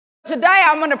today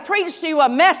I'm going to preach to you a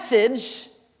message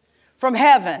from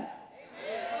heaven.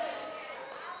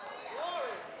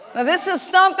 Now, this is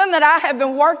something that I have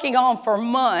been working on for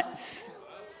months.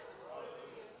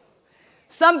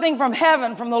 Something from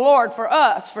heaven, from the Lord, for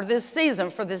us, for this season,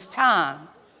 for this time.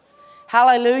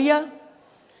 Hallelujah.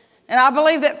 And I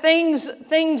believe that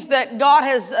things that God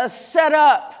has set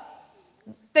up,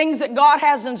 things that God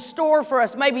has in store for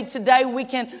us, maybe today we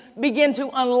can begin to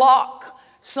unlock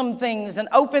some things and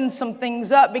open some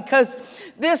things up, because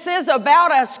this is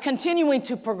about us continuing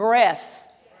to progress.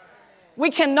 We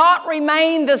cannot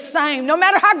remain the same. No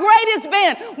matter how great it's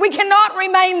been, we cannot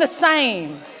remain the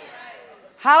same.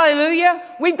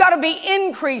 Hallelujah. We've got to be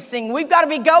increasing. We've got to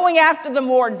be going after the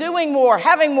more, doing more,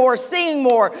 having more, seeing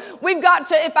more. We've got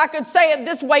to, if I could say it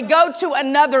this way, go to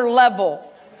another level.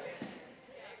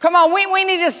 Come on, we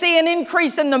need to see an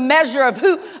increase in the measure of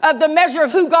who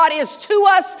God is to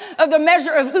us, of the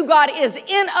measure of who God is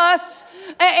in us,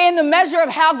 and the measure of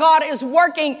how God is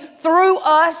working through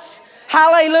us.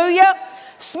 Hallelujah.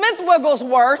 Smith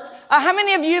Wigglesworth. How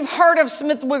many of you have heard of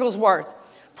Smith Wigglesworth?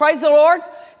 Praise the Lord.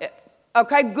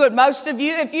 Okay, good. Most of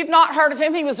you, if you've not heard of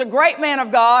him, he was a great man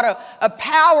of God, a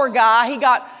power guy. He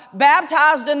got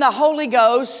baptized in the Holy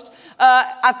Ghost,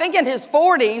 I think in his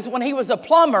 40s when he was a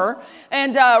plumber,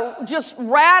 and just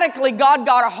radically God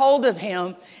got a hold of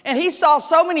him. And he saw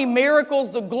so many miracles,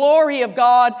 the glory of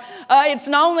God. It's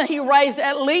known that he raised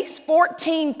at least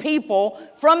 14 people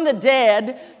from the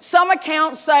dead. Some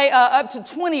accounts say up to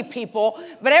 20 people,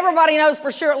 but everybody knows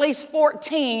for sure at least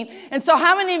 14. And so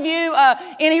how many of you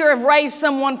in here have raised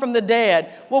someone from the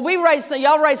dead? Well,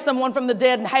 y'all raised someone from the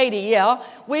dead in Haiti, yeah.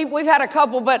 We've had a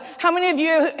couple, but how many of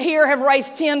you here have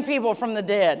raised 10 people from the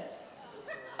dead?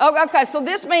 Okay, so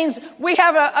this means we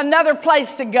have another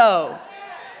place to go.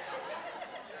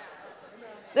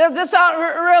 This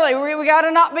really, we got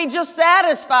to not be just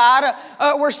satisfied.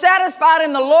 We're satisfied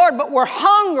in the Lord, but we're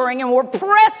hungering and we're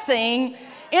pressing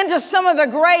into some of the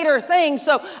greater things.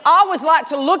 So I always like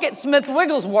to look at Smith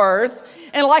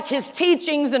Wigglesworth and like his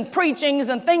teachings and preachings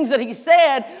and things that he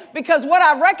said, because what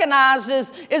I recognize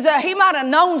is that he might have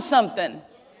known something.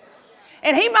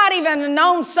 And he might even have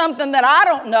known something that I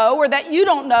don't know, or that you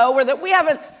don't know, or that we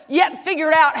haven't yet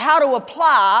figured out how to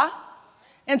apply.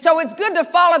 And so it's good to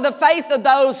follow the faith of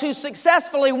those who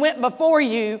successfully went before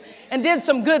you and did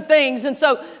some good things. And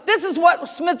so this is what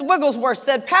Smith Wigglesworth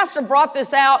said. Pastor brought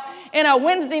this out in a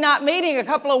Wednesday night meeting a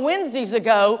couple of Wednesdays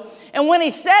ago. And when he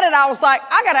said it, I was like,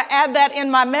 I got to add that in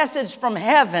my message from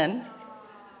heaven,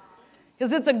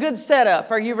 because it's a good setup.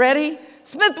 Are you ready?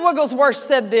 Smith Wigglesworth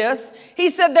said this. He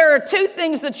said, there are two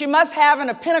things that you must have in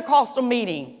a Pentecostal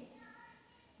meeting.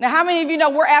 Now, how many of you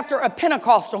know we're after a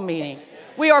Pentecostal meeting?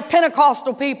 We are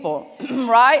Pentecostal people,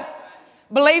 right?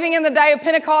 Believing in the day of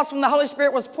Pentecost when the Holy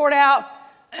Spirit was poured out,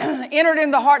 entered in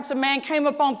the hearts of man, came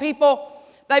upon people.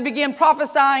 They began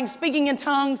prophesying, speaking in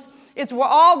tongues. It's where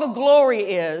all the glory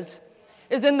is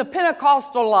in the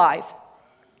Pentecostal life.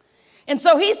 And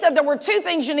so he said there were two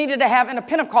things you needed to have in a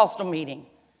Pentecostal meeting.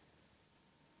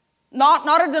 Not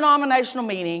a denominational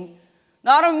meeting,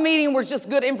 not a meeting where just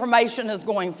good information is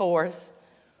going forth,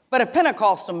 but a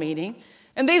Pentecostal meeting.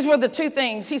 And these were the two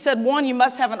things. He said, one, you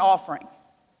must have an offering.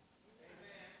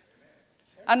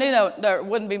 I knew there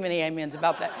wouldn't be many amens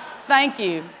about that. Thank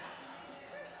you.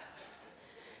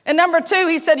 And number two,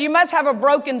 he said, you must have a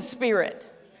broken spirit.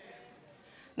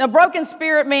 Now, broken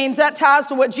spirit means, that ties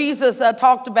to what Jesus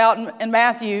talked about in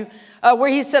Matthew, where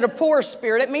he said a poor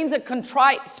spirit. It means a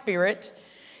contrite spirit.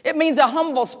 It means a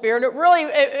humble spirit.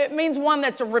 It means one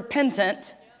that's a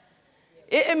repentant.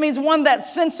 It means one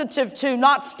that's sensitive to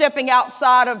not stepping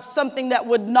outside of something that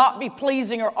would not be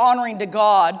pleasing or honoring to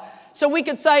God. So we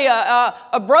could say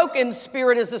a broken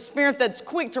spirit is a spirit that's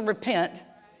quick to repent.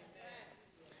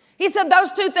 He said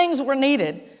those two things were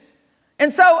needed.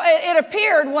 And so it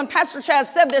appeared, when Pastor Chaz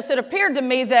said this, it appeared to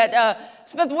me that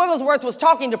Smith Wigglesworth was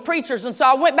talking to preachers. And so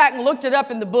I went back and looked it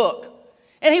up in the book.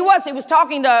 And he was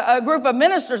talking to a group of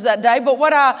ministers that day. But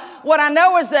what I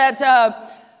know is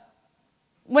that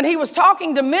when he was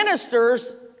talking to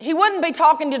ministers, he wouldn't be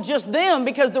talking to just them,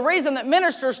 because the reason that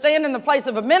ministers stand in the place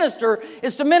of a minister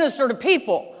is to minister to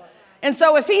people. And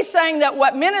so if he's saying that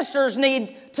what ministers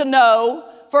need to know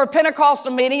for a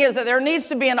Pentecostal meeting is that there needs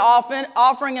to be an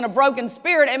offering and a broken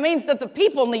spirit, it means that the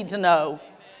people need to know.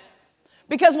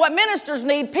 Because what ministers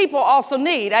need, people also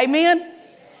need. Amen?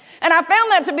 And I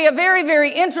found that to be a very,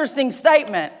 very interesting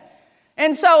statement.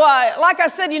 And so, like I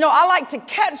said, I like to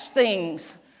catch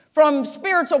things from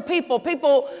spiritual people,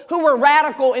 people who were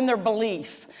radical in their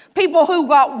belief, people who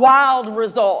got wild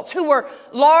results, who were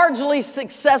largely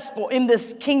successful in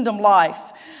this kingdom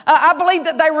life. I believe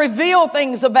that they reveal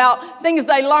things about things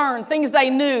they learned, things they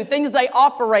knew, things they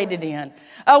operated in.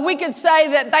 We could say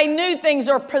that they knew things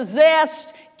or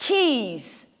possessed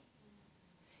keys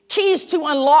to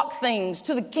unlock things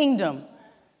to the kingdom.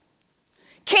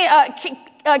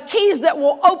 Keys that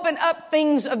will open up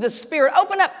things of the Spirit,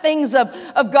 open up things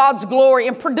of God's glory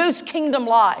and produce kingdom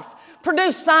life,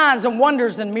 produce signs and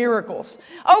wonders and miracles.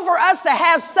 Over us to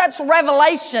have such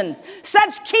revelations,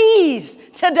 such keys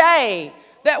today,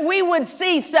 that we would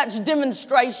see such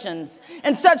demonstrations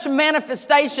and such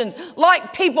manifestations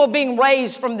like people being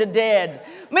raised from the dead.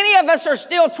 Many of us are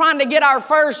still trying to get our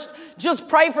first, just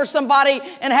pray for somebody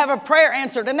and have a prayer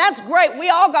answered. And that's great. We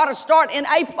all got to start in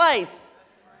a place.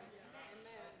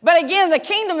 But again, the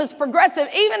kingdom is progressive.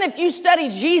 Even if you study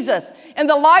Jesus and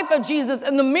the life of Jesus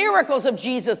and the miracles of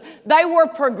Jesus, they were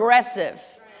progressive.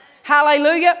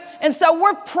 Hallelujah. And so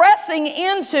we're pressing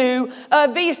into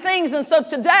these things. And so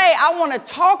today I want to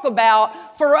talk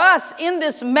about, for us in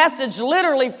this message,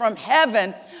 literally from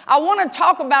heaven, I want to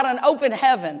talk about an open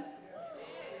heaven.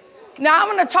 Now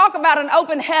I'm going to talk about an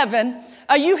open heaven.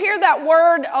 You hear that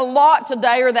word a lot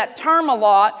today, or that term a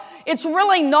lot. It's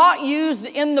really not used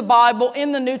in the Bible,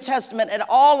 in the New Testament at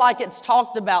all, like it's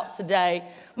talked about today.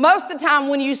 Most of the time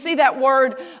when you see that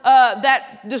word,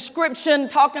 that description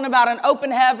talking about an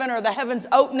open heaven or the heavens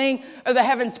opening or the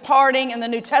heavens parting in the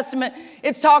New Testament,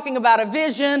 it's talking about a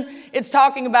vision. It's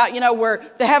talking about, where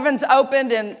the heavens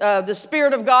opened and the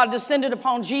Spirit of God descended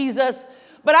upon Jesus.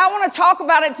 But I want to talk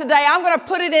about it today. I'm going to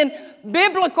put it in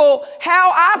biblical,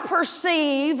 how I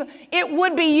perceive it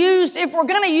would be used if we're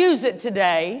going to use it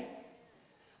today.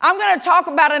 I'm going to talk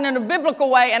about it in a biblical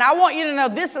way, and I want you to know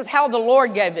this is how the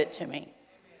Lord gave it to me.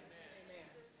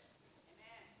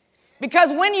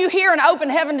 Because when you hear an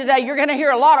open heaven today, you're going to hear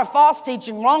a lot of false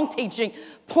teaching, wrong teaching,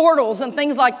 portals and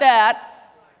things like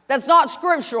that. That's not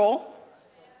scriptural.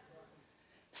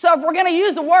 So if we're going to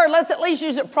use the word, let's at least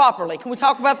use it properly. Can we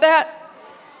talk about that?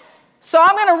 So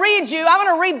I'm going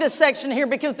to read this section here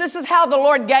because this is how the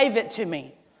Lord gave it to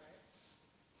me.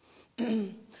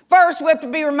 First, we have to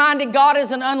be reminded God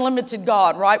is an unlimited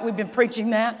God, right? We've been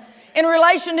preaching that. In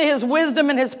relation to his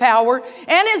wisdom and his power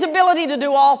and his ability to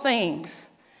do all things.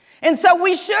 And so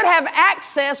we should have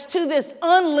access to this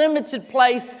unlimited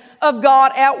place of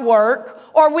God at work,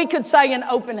 or we could say an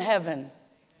open heaven.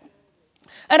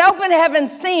 An open heaven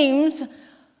seems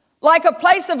like a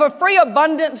place of a free,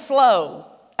 abundant flow,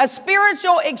 a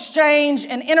spiritual exchange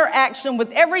and interaction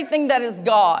with everything that is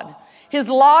God, his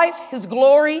life, his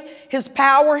glory, his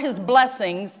power, his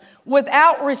blessings,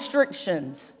 without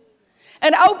restrictions.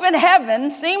 An open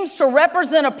heaven seems to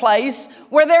represent a place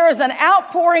where there is an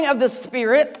outpouring of the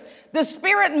Spirit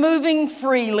moving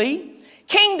freely,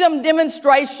 kingdom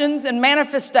demonstrations and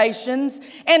manifestations,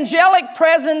 angelic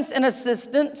presence and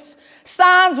assistance,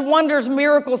 signs, wonders,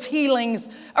 miracles, healings,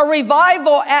 a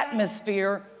revival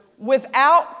atmosphere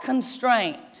without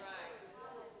constraint.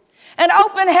 An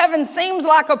open heaven seems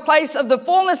like a place of the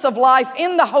fullness of life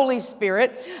in the Holy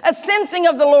Spirit, a sensing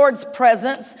of the Lord's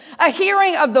presence, a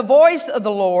hearing of the voice of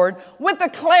the Lord with a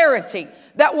clarity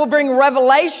that will bring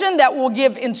revelation, that will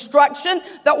give instruction,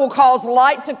 that will cause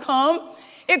light to come.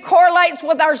 It correlates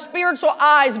with our spiritual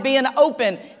eyes being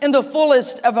open in the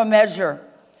fullest of a measure.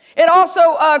 It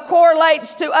also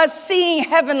correlates to us seeing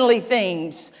heavenly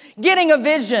things, getting a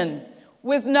vision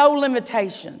with no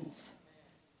limitations.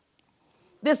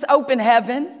 This open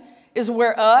heaven is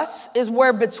where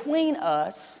between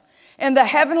us and the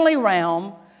heavenly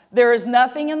realm, there is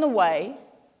nothing in the way,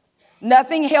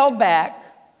 nothing held back,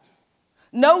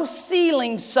 no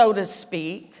ceiling, so to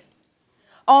speak,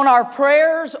 on our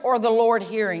prayers or the Lord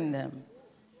hearing them.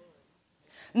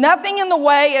 Nothing in the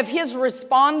way of his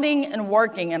responding and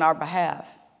working in our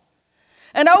behalf.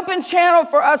 An open channel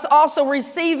for us also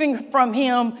receiving from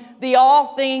him the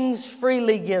all things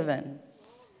freely given.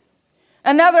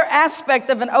 Another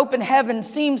aspect of an open heaven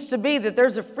seems to be that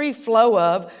there's a free flow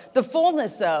of, the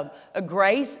fullness of, a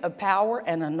grace, a power,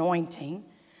 and anointing,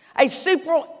 a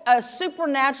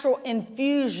supernatural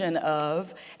infusion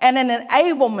of, and an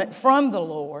enablement from the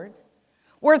Lord,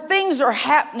 where things are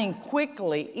happening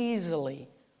quickly, easily,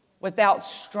 without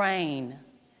strain,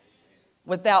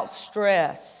 without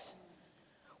stress,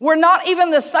 where not even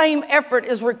the same effort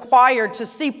is required to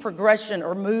see progression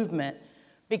or movement,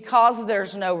 because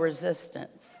there's no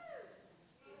resistance.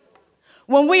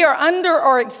 When we are under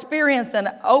or experience an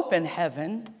open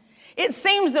heaven, it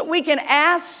seems that we can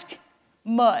ask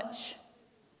much.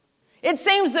 It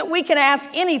seems that we can ask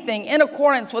anything in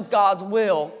accordance with God's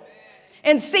will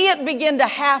and see it begin to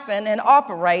happen and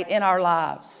operate in our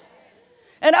lives.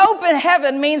 An open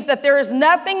heaven means that there is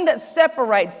nothing that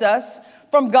separates us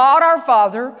from God our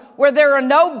Father, where there are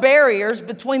no barriers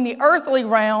between the earthly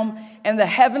realm and the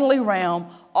heavenly realm,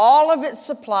 all of its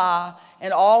supply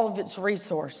and all of its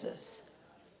resources.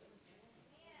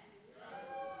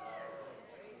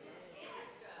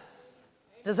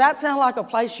 Does that sound like a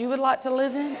place you would like to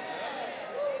live in?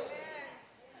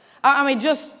 I mean,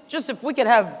 just if we could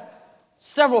have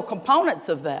several components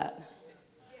of that.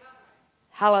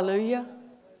 Hallelujah.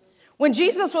 When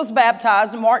Jesus was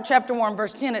baptized in Mark chapter 1,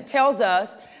 verse 10, it tells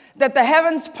us that the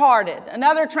heavens parted.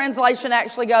 Another translation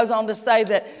actually goes on to say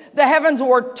that the heavens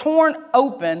were torn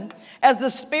open as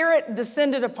the Spirit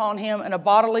descended upon him in a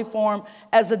bodily form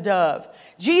as a dove.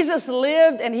 Jesus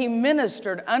lived and he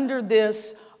ministered under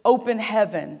this open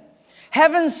heaven.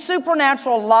 Heaven's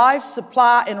supernatural life,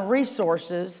 supply, and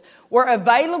resources were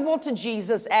available to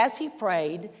Jesus as he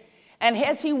prayed and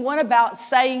as he went about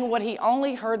saying what he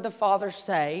only heard the Father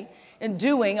say and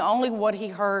doing only what he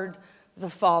heard the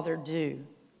Father do.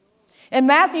 In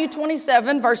Matthew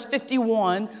 27, verse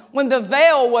 51, when the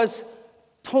veil was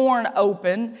torn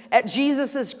open at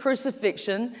Jesus'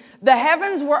 crucifixion, the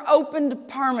heavens were opened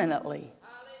permanently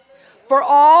for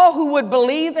all who would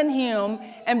believe in him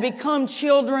and become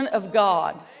children of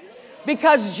God.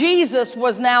 Because Jesus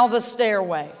was now the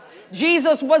stairway.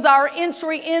 Jesus was our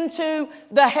entry into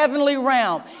the heavenly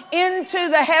realm, into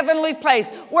the heavenly place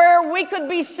where we could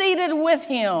be seated with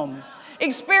him,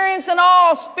 experiencing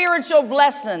all spiritual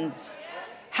blessings.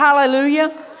 Hallelujah.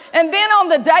 And then on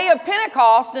the day of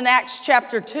Pentecost in Acts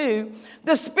chapter 2,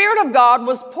 the Spirit of God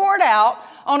was poured out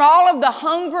on all of the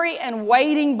hungry and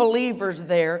waiting believers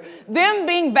there, them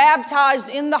being baptized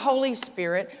in the Holy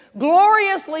Spirit,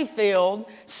 gloriously filled,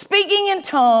 speaking in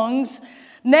tongues,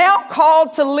 now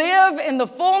called to live in the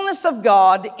fullness of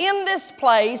God in this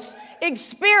place,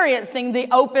 experiencing the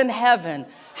open heaven.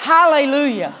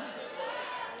 Hallelujah.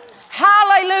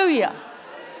 Hallelujah.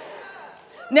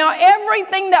 Now,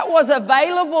 everything that was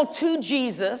available to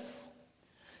Jesus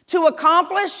to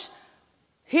accomplish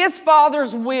his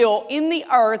Father's will in the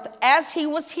earth as he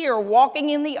was here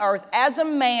walking in the earth as a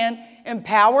man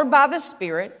empowered by the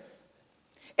Spirit,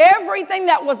 everything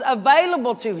that was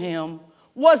available to him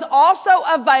was also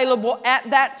available at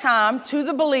that time to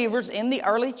the believers in the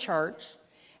early church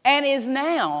and is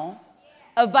now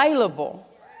available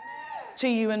to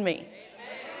you and me.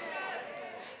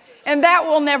 And that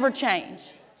will never change.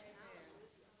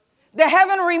 The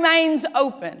heaven remains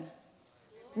open.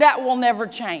 That will never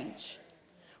change.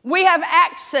 We have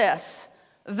access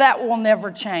that will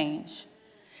never change.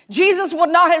 Jesus would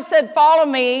not have said, "Follow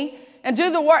me and do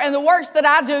the work, and the works that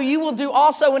I do, you will do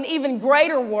also, and even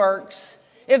greater works,"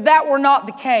 if that were not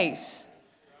the case.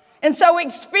 And so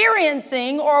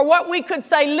experiencing, or what we could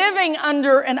say living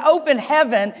under an open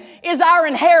heaven, is our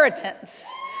inheritance.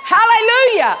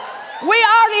 Hallelujah. We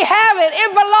already have it.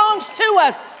 It belongs to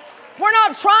us. We're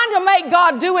not trying to make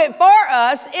God do it for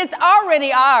us. It's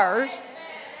already ours.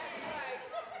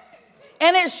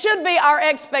 And it should be our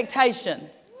expectation,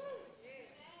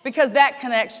 because that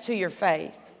connects to your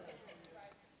faith.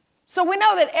 So we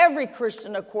know that every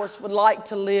Christian, of course, would like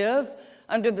to live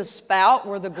under the spout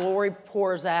where the glory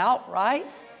pours out,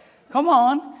 right? Come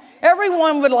on.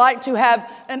 Everyone would like to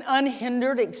have an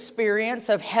unhindered experience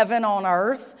of heaven on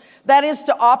earth. That is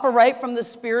to operate from the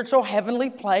spiritual heavenly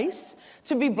place,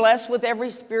 to be blessed with every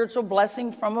spiritual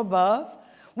blessing from above.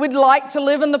 We'd like to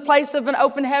live in the place of an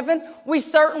open heaven. We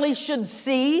certainly should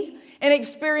see and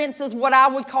experience what I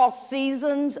would call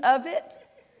seasons of it.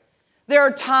 There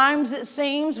are times, it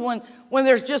seems, when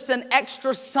there's just an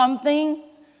extra something,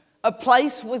 a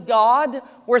place with God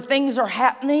where things are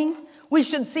happening. We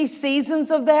should see seasons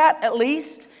of that, at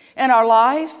least, in our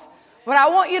life. But I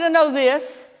want you to know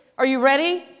this. Are you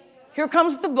ready? Here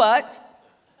comes the but.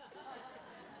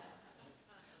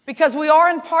 Because we are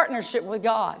in partnership with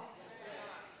God.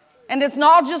 And it's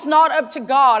not just not up to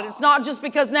God. It's not just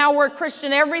because now we're a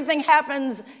Christian, everything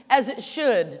happens as it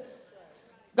should.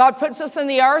 God puts us in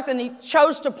the earth and he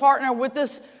chose to partner with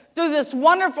us through this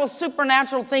wonderful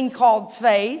supernatural thing called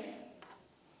faith.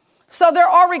 So there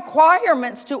are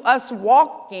requirements to us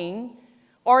walking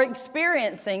or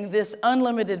experiencing this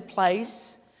unlimited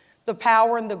place, the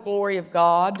power and the glory of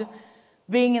God,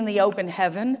 being in the open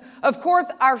heaven. Of course,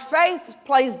 our faith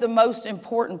plays the most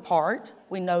important part.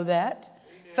 We know that.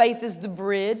 Amen. Faith is the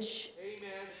bridge. Amen.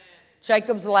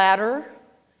 Jacob's ladder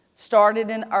started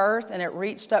in earth and it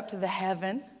reached up to the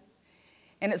heaven.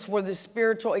 And it's where the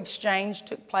spiritual exchange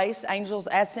took place. Angels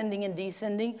ascending and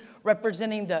descending,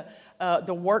 representing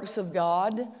the works of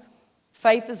God.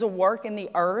 Faith is a work in the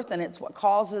earth, and it's what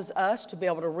causes us to be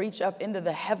able to reach up into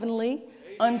the heavenly,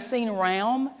 unseen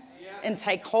realm and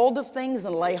take hold of things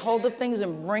and lay hold of things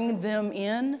and bring them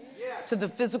in to the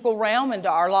physical realm, into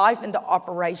our life, into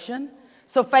operation.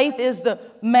 So faith is the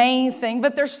main thing,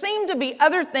 but there seem to be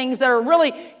other things that are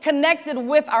really connected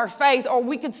with our faith, or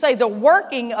we could say the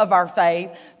working of our faith,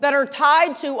 that are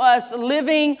tied to us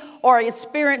living or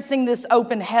experiencing this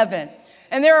open heaven.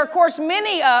 And there are, of course,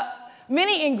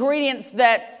 many ingredients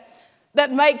that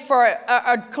make for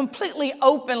a completely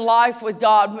open life with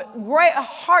God. Great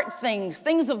heart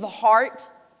things of the heart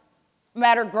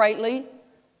matter greatly.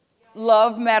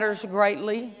 Love matters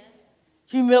greatly.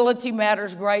 Humility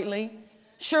matters greatly.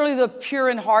 Surely the pure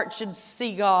in heart should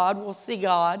see God, will see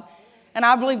God. And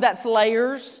I believe that's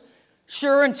layers.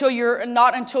 Sure, until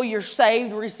you're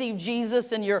saved, receive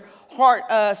Jesus, and your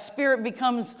heart, spirit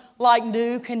becomes like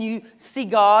new. Can you see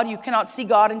God? You cannot see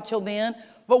God until then.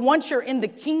 But once you're in the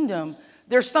kingdom,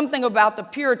 there's something about the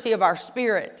purity of our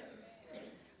spirit.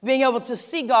 Being able to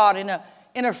see God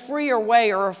in a freer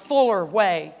way or a fuller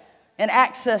way and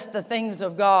access the things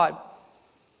of God.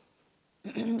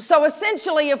 So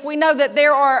essentially, if we know that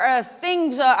there are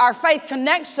things, our faith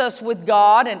connects us with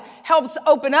God and helps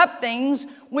open up things,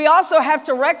 we also have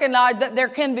to recognize that there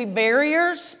can be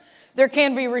barriers, there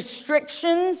can be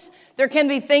restrictions, there can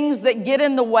be things that get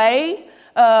in the way,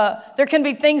 there can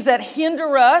be things that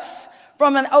hinder us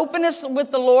from an openness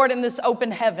with the Lord in this open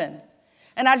heaven.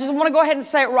 And I just want to go ahead and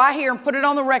say it right here and put it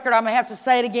on the record. I may have to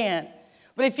say it again.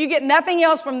 But if you get nothing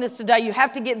else from this today, you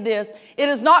have to get this. It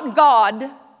is not God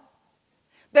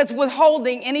that's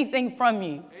withholding anything from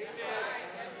you.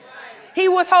 He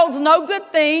withholds no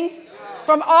good thing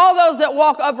from all those that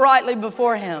walk uprightly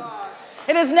before Him.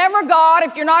 It is never God.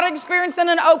 If you're not experiencing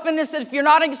an openness, if you're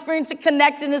not experiencing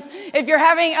connectedness, if you're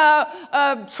having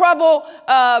trouble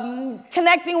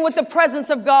connecting with the presence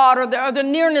of God or the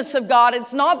nearness of God,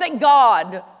 it's not that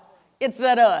God, it's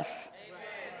that us.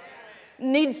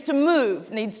 Needs to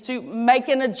move, needs to make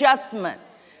an adjustment,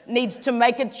 needs to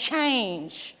make a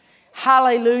change.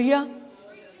 Hallelujah.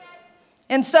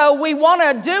 And so we want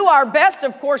to do our best,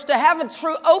 of course, to have a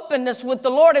true openness with the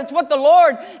Lord. It's what the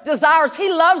Lord desires.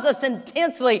 He loves us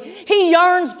intensely. He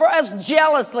yearns for us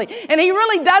jealously. And He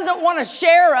really doesn't want to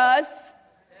share us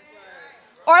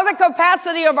or the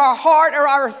capacity of our heart or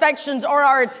our affections or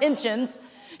our attentions.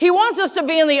 He wants us to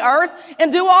be in the earth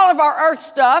and do all of our earth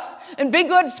stuff and be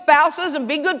good spouses and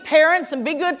be good parents and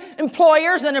be good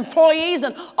employers and employees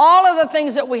and all of the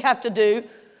things that we have to do.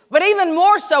 But even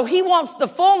more so, He wants the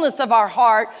fullness of our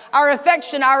heart, our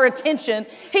affection, our attention.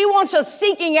 He wants us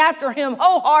seeking after Him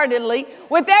wholeheartedly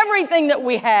with everything that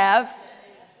we have.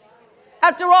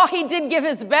 After all, He did give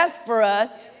His best for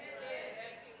us.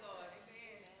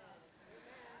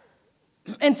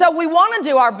 And so we want to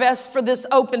do our best for this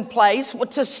open place,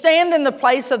 to stand in the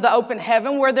place of the open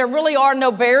heaven where there really are no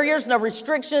barriers, no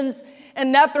restrictions,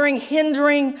 and nothing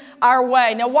hindering our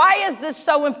way. Now, why is this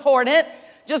so important?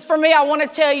 Just for me, I want to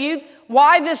tell you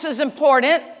why this is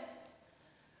important.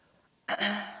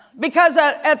 Because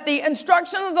at the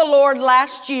instruction of the Lord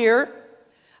last year,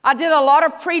 I did a lot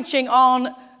of preaching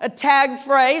on a tag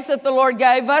phrase that the Lord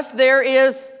gave us. There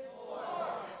is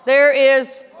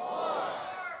more.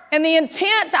 And the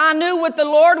intent I knew with the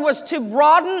Lord was to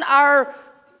broaden our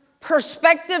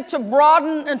perspective, to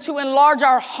broaden and to enlarge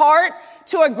our heart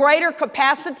to a greater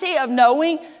capacity of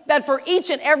knowing that for each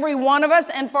and every one of us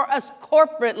and for us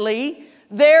corporately,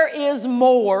 there is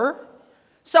more.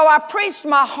 So I preached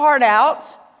my heart out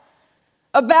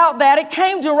about that. It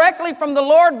came directly from the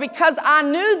Lord because I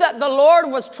knew that the Lord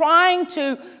was trying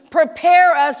to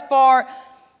prepare us for,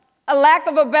 a lack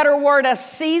of a better word, a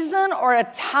season or a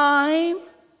time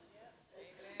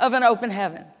of an open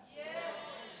heaven.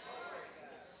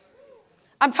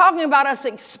 I'm talking about us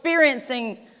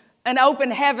experiencing an open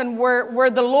heaven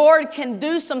where the Lord can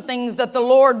do some things that the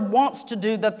Lord wants to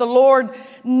do, that the Lord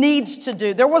needs to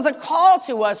do. There was a call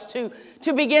to us to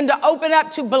begin to open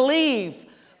up, to believe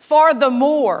for the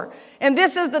more. And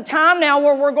this is the time now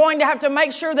where we're going to have to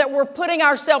make sure that we're putting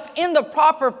ourselves in the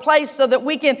proper place so that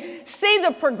we can see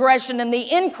the progression and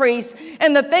the increase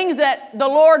and the things that the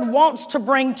Lord wants to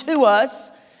bring to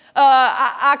us.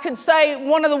 I could say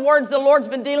one of the words the Lord's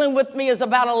been dealing with me is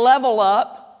about a level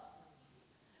up.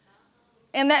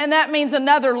 And that means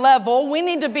another level. We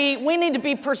need to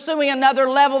be pursuing another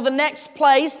level, the next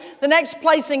place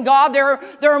in God.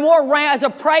 There are more, as a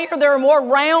prayer, there are more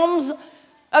realms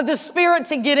of the Spirit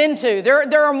to get into.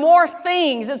 There are more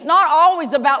things. It's not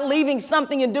always about leaving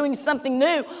something and doing something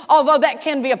new, although that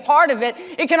can be a part of it.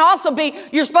 It can also be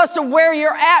you're supposed to, where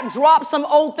you're at, drop some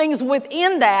old things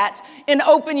within that and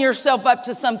open yourself up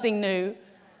to something new.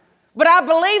 But I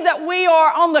believe that we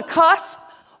are on the cusp,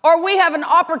 or we have an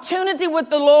opportunity with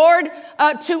the Lord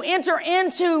to enter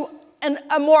into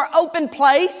a more open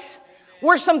place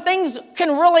where some things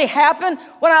can really happen.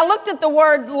 When I looked at the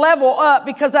word level up,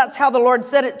 because that's how the Lord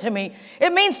said it to me,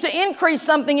 it means to increase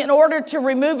something in order to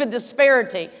remove a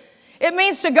disparity. It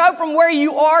means to go from where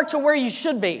you are to where you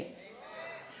should be.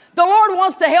 The Lord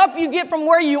wants to help you get from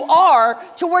where you are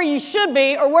to where you should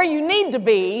be or where you need to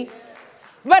be.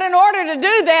 But in order to do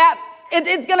that,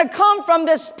 it's going to come from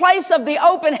this place of the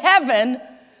open heaven,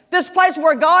 this place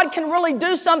where God can really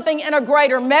do something in a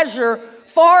greater measure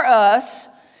for us.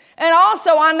 And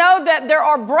also, I know that there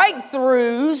are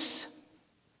breakthroughs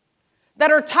that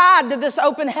are tied to this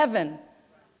open heaven.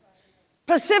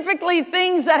 Specifically,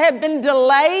 things that have been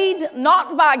delayed,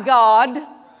 not by God,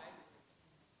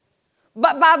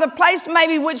 but by the place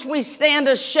maybe which we stand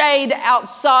a shade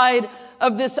outside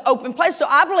of this open place. So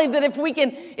I believe that if we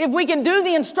can do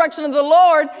the instruction of the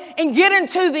Lord and get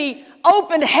into the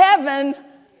open heaven,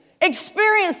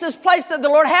 experience this place that the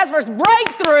Lord has for us,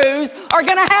 breakthroughs are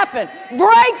going to happen.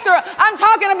 I'm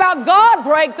talking about God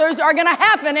breakthroughs are going to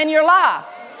happen in your life.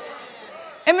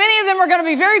 And many of them are going to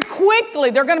be very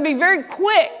quickly. They're going to be very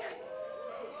quick.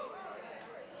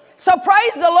 So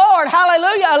praise the Lord.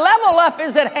 Hallelujah. A level up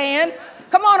is at hand.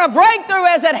 Come on, a breakthrough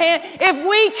is at hand. If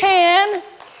we can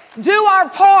do our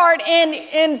part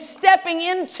in stepping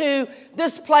into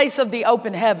this place of the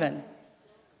open heaven.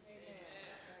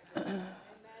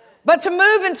 But to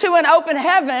move into an open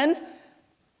heaven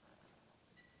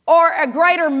or a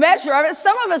greater measure of it,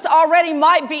 some of us already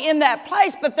might be in that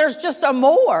place, but there's just a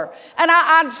more. And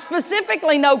I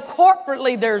specifically know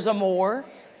corporately there's a more.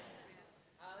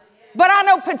 But I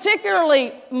know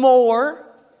particularly more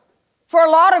for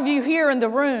a lot of you here in the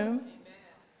room.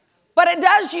 But it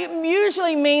does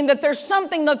usually mean that there's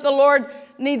something that the Lord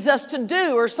needs us to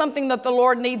do or something that the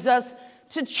Lord needs us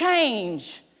to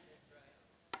change.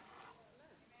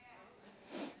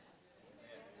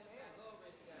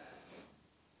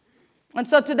 And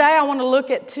so today I want to look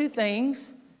at two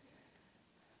things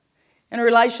in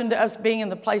relation to us being in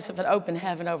the place of an open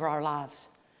heaven over our lives.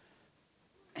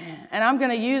 And I'm going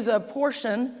to use a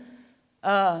portion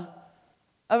of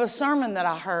a sermon that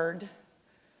I heard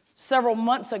several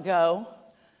months ago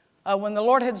when the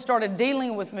Lord had started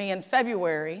dealing with me in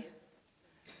February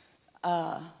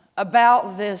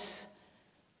about this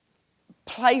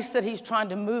place that He's trying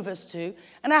to move us to.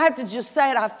 And I have to just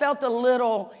say it, I felt a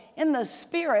little, in the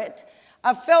spirit,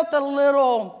 I felt a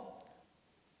little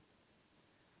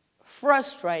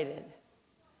frustrated.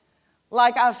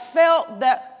 Like I felt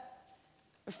that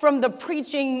from the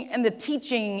preaching and the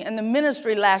teaching and the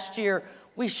ministry last year,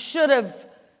 we should have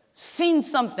seen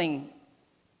something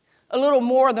a little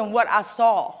more than what I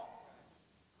saw.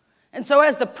 And so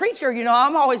as the preacher,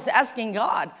 I'm always asking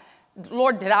God,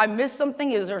 Lord, did I miss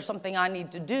something? Is there something I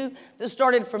need to do? This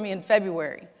started for me in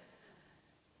February.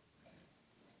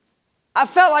 I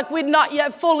felt like we'd not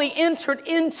yet fully entered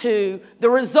into the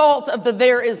result of the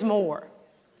there is more.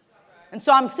 And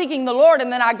so I'm seeking the Lord,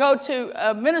 and then I go to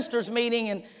a minister's meeting,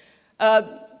 and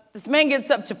this man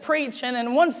gets up to preach, and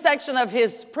in one section of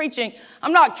his preaching,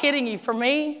 I'm not kidding you, for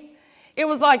me, it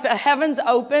was like the heavens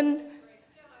opened,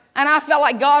 and I felt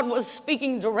like God was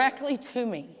speaking directly to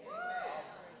me.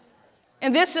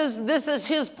 And this is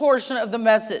his portion of the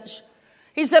message.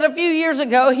 He said a few years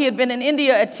ago he had been in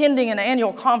India attending an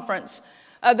annual conference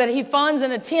that he funds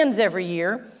and attends every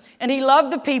year. And he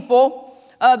loved the people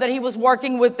that he was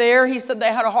working with there. He said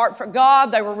they had a heart for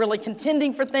God. They were really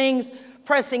contending for things,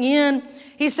 pressing in.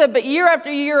 He said, but year after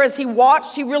year as he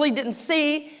watched, he really didn't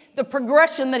see the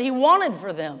progression that he wanted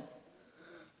for them.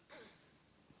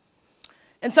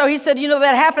 And so he said,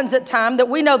 that happens at times, that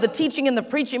we know the teaching and the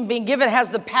preaching being given has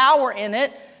the power in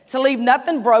it to leave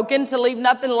nothing broken, to leave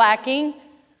nothing lacking.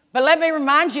 But let me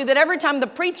remind you that every time the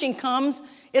preaching comes,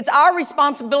 it's our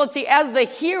responsibility as the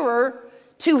hearer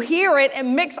to hear it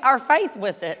and mix our faith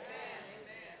with it.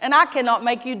 And I cannot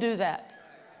make you do that.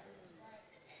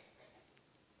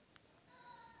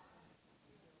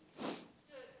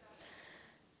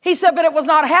 He said, but it was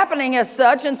not happening as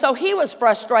such, and so he was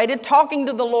frustrated, talking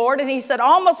to the Lord, and he said,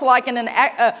 almost like in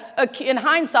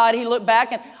hindsight, he looked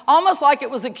back, and almost like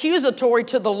it was accusatory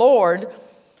to the Lord,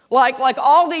 like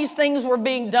all these things were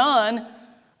being done,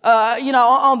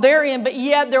 on their end, but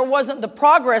yet there wasn't the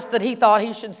progress that he thought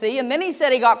he should see. And then he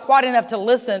said he got quiet enough to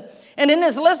listen, And in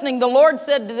his listening, the Lord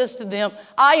said this to them,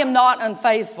 I am not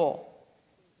unfaithful.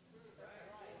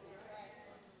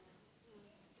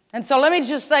 And so let me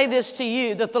just say this to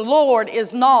you, that the Lord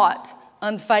is not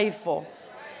unfaithful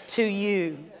to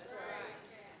you.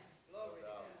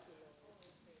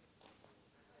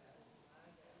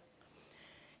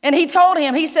 And he told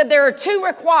him, he said, there are two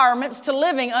requirements to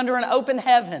living under an open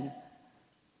heaven.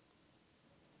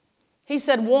 He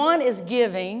said, one is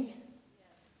giving,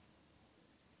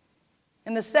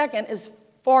 and the second is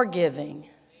forgiving.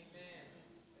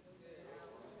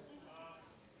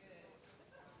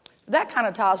 That kind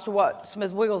of ties to what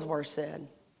Smith Wigglesworth said.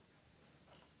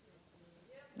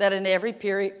 That in every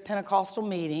Pentecostal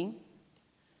meeting,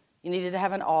 you needed to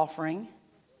have an offering,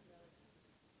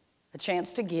 a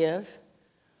chance to give.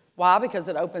 Why? Because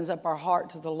it opens up our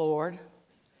heart to the Lord.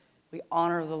 We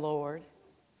honor the Lord.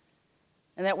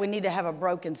 And that we need to have a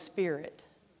broken spirit.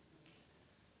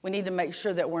 We need to make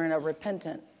sure that we're in a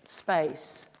repentant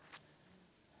space.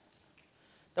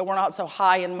 That we're not so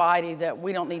high and mighty that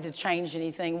we don't need to change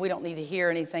anything. We don't need to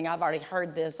hear anything. I've already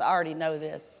heard this. I already know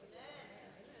this.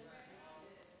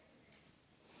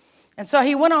 And so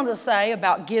he went on to say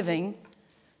about giving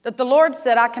that the Lord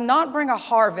said, I cannot bring a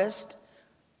harvest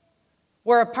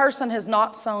where a person has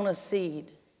not sown a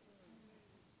seed.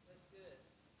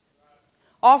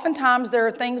 Oftentimes there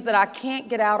are things that I can't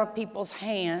get out of people's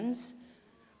hands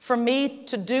for me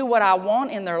to do what I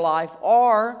want in their life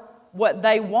or what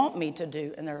they want me to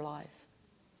do in their life.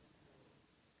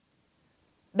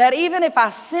 That even if I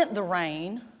sent the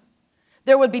rain,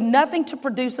 there would be nothing to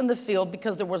produce in the field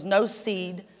because there was no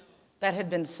seed that had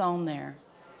been sown there.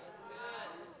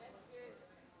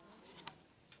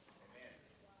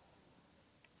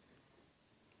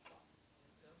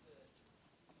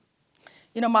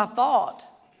 You know, my thought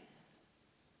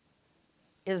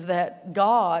is that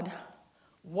God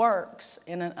works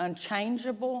in an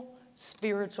unchangeable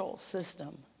spiritual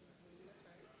system.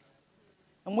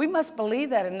 And we must believe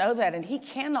that and know that. And he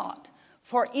cannot,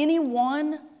 for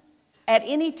anyone, at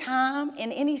any time,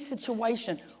 in any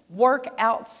situation, work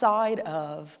outside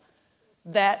of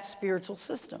that spiritual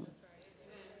system.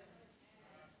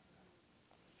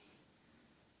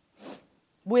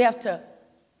 We have to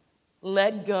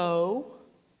let go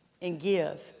and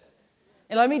give.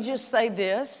 And let me just say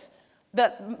this,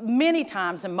 that many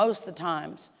times and most of the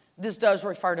times, this does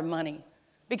refer to money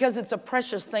because it's a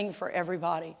precious thing for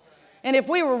everybody. And if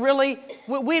we were really,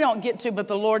 we don't get to, but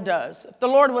the Lord does. If the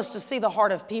Lord was to see the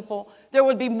heart of people, there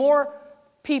would be more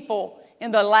people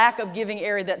in the lack of giving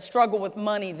area that struggle with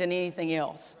money than anything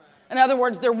else. In other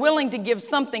words, they're willing to give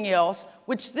something else,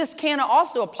 which this can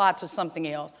also apply to something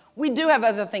else. We do have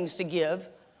other things to give.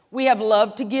 We have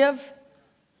love to give.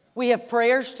 We have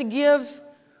prayers to give.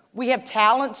 We have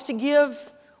talents to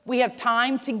give. We have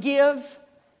time to give.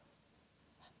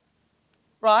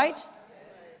 Right?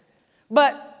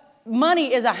 But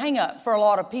money is a hang-up for a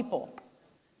lot of people.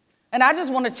 And I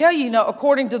just want to tell you,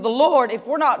 according to the Lord, if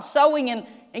we're not sowing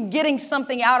and getting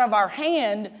something out of our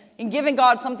hand and giving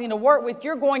God something to work with,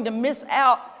 you're going to miss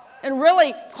out and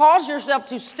really cause yourself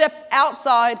to step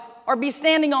outside or be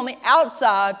standing on the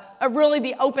outside of really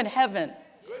the open heaven.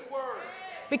 Good word.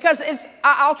 Because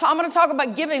I'm going to talk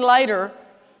about giving later,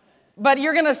 but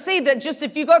you're going to see that just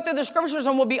if you go through the scriptures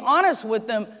and we'll be honest with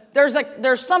them,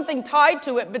 there's something tied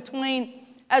to it between,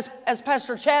 as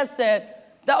Pastor Chaz said,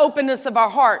 the openness of our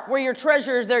heart. Where your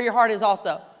treasure is, there your heart is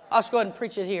also. I'll just go ahead and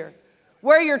preach it here.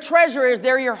 Where your treasure is,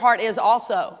 there your heart is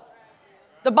also.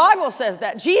 The Bible says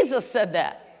that. Jesus said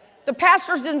that. The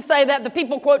pastors didn't say that. The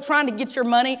people, quote, trying to get your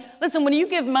money. Listen, when you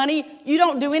give money, you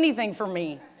don't do anything for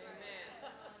me.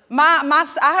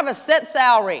 I have a set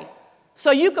salary.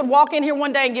 So you could walk in here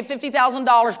one day and give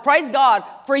 $50,000, praise God,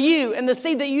 for you and the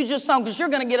seed that you just sown because you're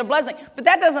going to get a blessing. But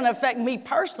that doesn't affect me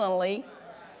personally.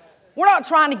 We're not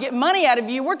trying to get money out of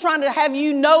you. We're trying to have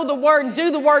you know the word and do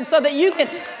the word so that you can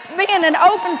be in an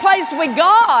open place with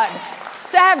God.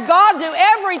 To have God do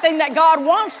everything that God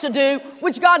wants to do,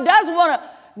 which God does want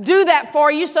to do that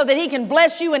for you so that he can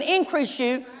bless you and increase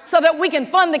you so that we can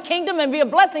fund the kingdom and be a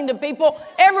blessing to people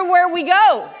everywhere we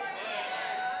go.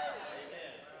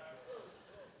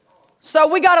 So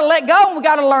we got to let go and we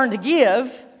got to learn to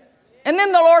give. And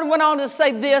then the Lord went on to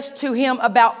say this to him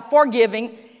about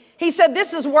forgiving. He said,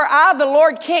 this is where I, the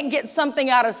Lord, can't get something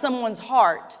out of someone's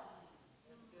heart.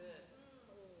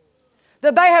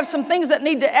 That they have some things that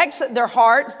need to exit their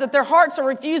hearts, that their hearts are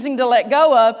refusing to let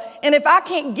go of. And if I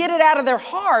can't get it out of their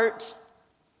heart,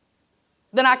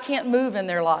 then I can't move in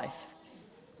their life.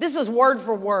 This is word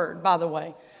for word, by the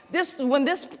way. When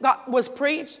this was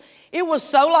preached, it was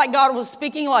so like God was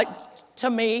speaking like to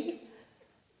me.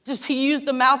 Just he used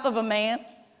the mouth of a man.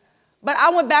 But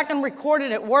I went back and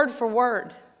recorded it word for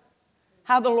word,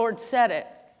 how the Lord said it.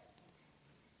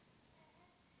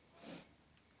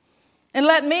 And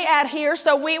let me add here,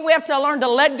 so we have to learn to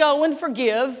let go and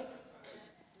forgive.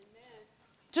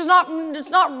 It's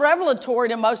not revelatory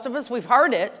to most of us. We've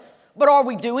heard it, but are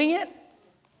we doing it?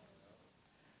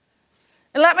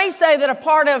 And let me say that a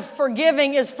part of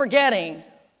forgiving is forgetting.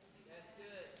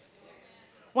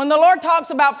 When the Lord talks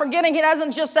about forgetting, He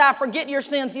doesn't just say, I forget your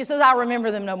sins. He says, I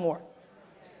remember them no more.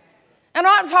 And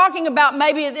I'm not talking about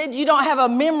maybe you don't have a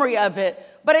memory of it,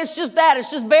 but it's just that. It's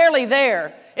just barely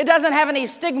there. It doesn't have any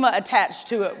stigma attached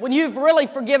to it when you've really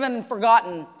forgiven and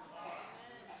forgotten.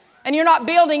 And you're not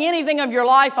building anything of your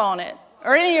life on it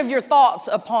or any of your thoughts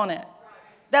upon it.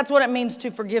 That's what it means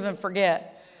to forgive and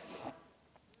forget.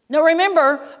 Now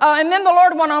remember, and then the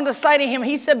Lord went on to say to him,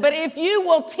 He said, but if you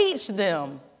will teach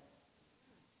them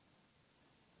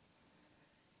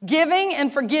giving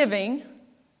and forgiving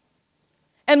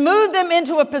and move them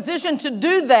into a position to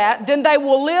do that, then they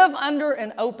will live under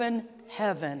an open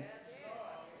heaven.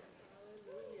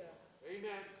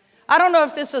 I don't know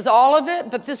if this is all of it,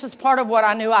 but this is part of what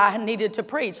I knew I needed to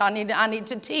preach. I need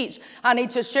to teach. I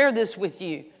need to share this with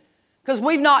you. Because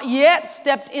we've not yet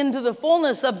stepped into the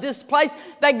fullness of this place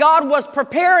that God was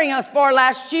preparing us for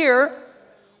last year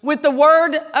with the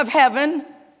word of heaven.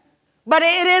 But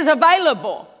it is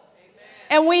available.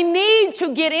 And we need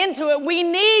to get into it. We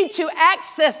need to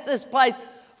access this place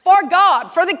for God,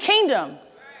 for the kingdom,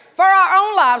 for our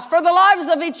own lives, for the lives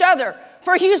of each other.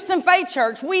 For Houston Faith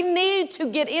Church, we need to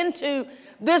get into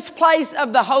this place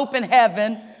of the hope in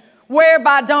heaven,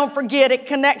 whereby, don't forget, it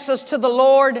connects us to the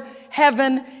Lord,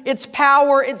 heaven, its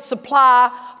power, its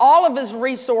supply, all of His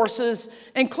resources,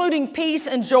 including peace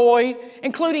and joy,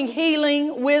 including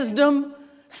healing, wisdom,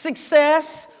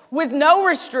 success, with no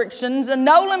restrictions and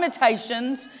no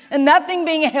limitations and nothing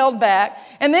being held back.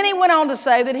 And then he went on to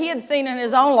say that he had seen in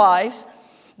his own life,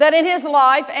 that in his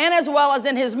life and as well as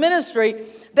in his ministry,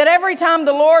 that every time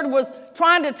the Lord was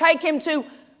trying to take him to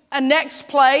a next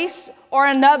place or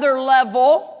another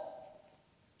level,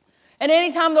 and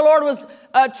anytime the Lord was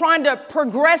trying to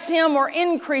progress him or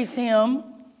increase him,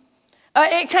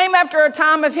 it came after a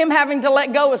time of him having to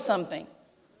let go of something.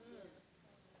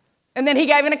 And then he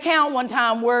gave an account one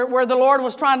time where the Lord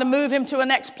was trying to move him to a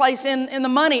next place in the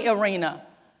money arena.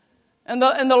 And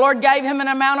the Lord gave him an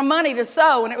amount of money to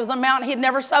sow, and it was an amount he'd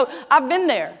never sowed. I've been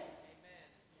there.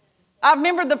 I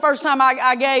remember the first time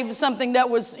I gave something that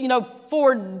was,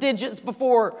 4 digits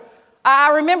before.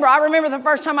 I remember the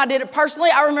first time I did it personally.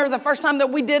 I remember the first time that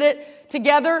we did it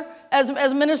together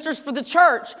as ministers for the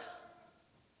church.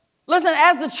 Listen,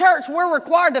 as the church, we're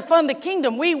required to fund the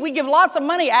kingdom. We give lots of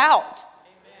money out.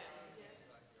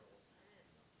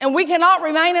 And we cannot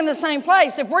remain in the same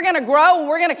place. If we're going to grow and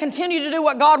we're going to continue to do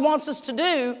what God wants us to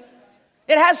do,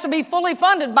 it has to be fully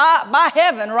funded by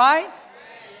heaven, right?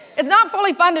 It's not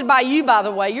fully funded by you, by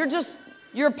the way. You're just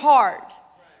your part.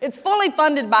 It's fully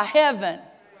funded by heaven.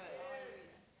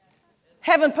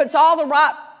 Heaven puts all the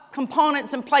right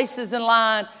components and places in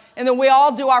line, and then we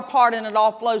all do our part, and it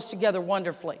all flows together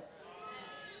wonderfully.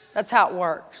 That's how it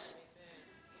works.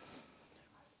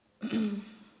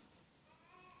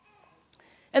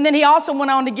 And then he also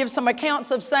went on to give some accounts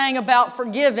of saying about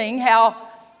forgiving, how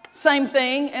same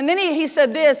thing. And then he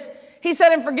said this. He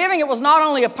said in forgiving, it was not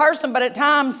only a person, but at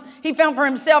times he found for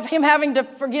himself him having to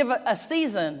forgive a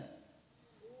season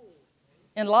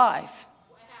in life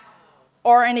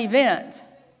or an event.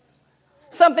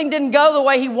 Something didn't go the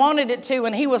way he wanted it to,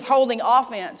 and he was holding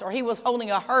offense, or he was holding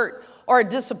a hurt or a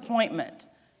disappointment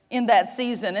in that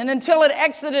season. And until it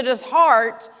exited his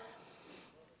heart,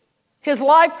 his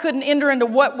life couldn't enter into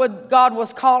what God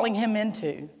was calling him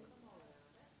into.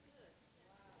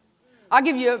 I'll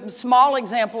give you a small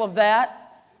example of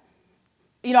that.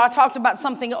 I talked about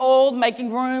something old,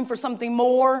 making room for something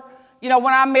more. When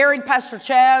I married Pastor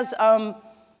Chaz,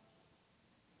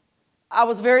 I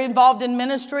was very involved in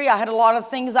ministry. I had a lot of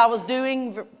things I was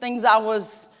doing, things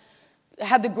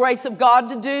had the grace of God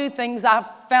to do, things I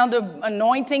found an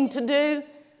anointing to do.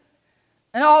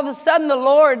 And all of a sudden the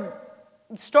Lord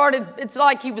started, it's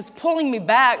like He was pulling me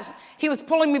back. He was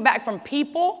pulling me back from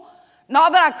people.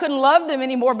 Not that I couldn't love them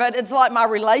anymore, but it's like my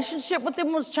relationship with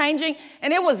them was changing,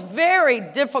 and it was very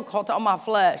difficult on my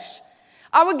flesh.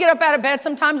 I would get up out of bed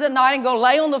sometimes at night and go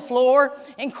lay on the floor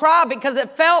and cry because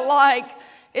it felt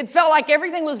like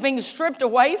everything was being stripped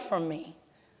away from me.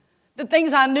 The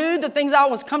things I knew, the things I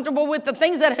was comfortable with, the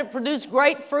things that had produced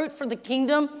great fruit for the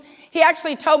kingdom. He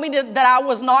actually told me that I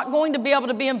was not going to be able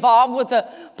to be involved with a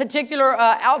particular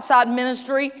outside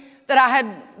ministry that I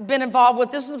had been involved with.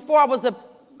 This was before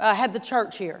I had the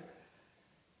church here.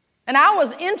 And I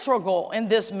was integral in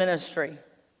this ministry.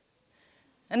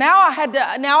 And now I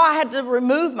had to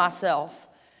remove myself.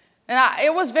 And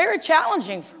it was very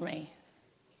challenging for me.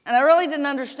 And I really didn't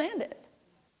understand it.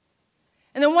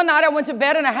 And then one night I went to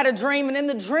bed and I had a dream. And in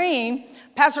the dream,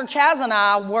 Pastor Chaz and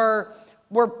I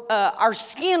our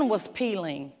skin was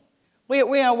peeling.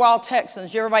 We're all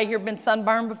Texans. Everybody here been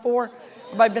sunburned before?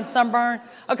 Everybody been sunburned?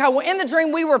 Okay, well, in the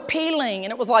dream, we were peeling.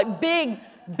 And it was like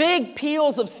big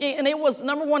peels of skin. And it was,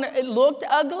 number one, it looked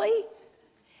ugly.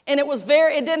 And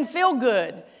it didn't feel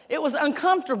good. It was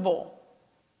uncomfortable.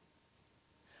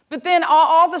 But then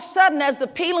all of a sudden, as the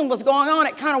peeling was going on,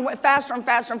 it kind of went faster and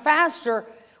faster and faster.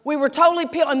 We were totally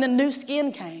peeled, and the new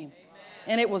skin came.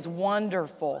 And it was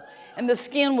wonderful. And the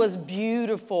skin was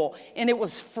beautiful, and it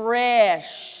was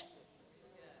fresh.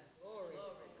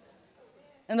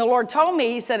 And the Lord told me,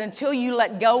 he said, until you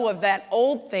let go of that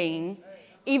old thing,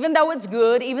 even though it's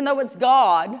good, even though it's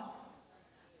God,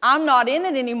 I'm not in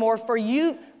it anymore for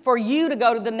you to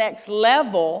go to the next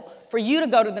level, for you to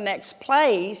go to the next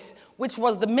place, which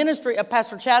was the ministry of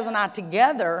Pastor Chaz and I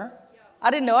together. I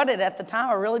didn't know it at the time.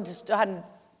 I really just hadn't.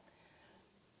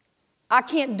 I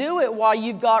can't do it while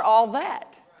you've got all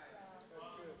that.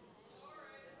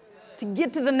 To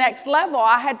get to the next level,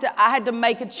 I had to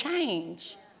make a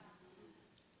change.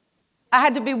 I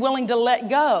had to be willing to let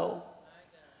go.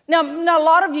 Now, a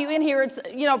lot of you in here,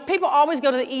 people always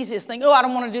go to the easiest thing. Oh, I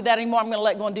don't want to do that anymore. I'm going to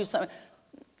let go and do something.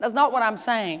 That's not what I'm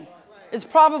saying. It's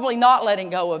probably not letting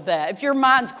go of that. If your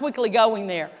mind's quickly going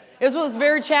there. This was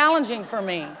very challenging for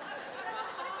me.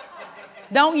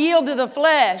 Don't yield to the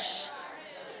flesh.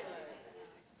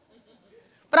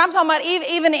 But I'm talking about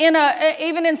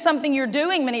even in something you're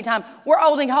doing many times, we're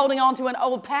holding on to an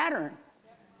old pattern.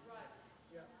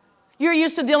 You're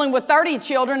used to dealing with 30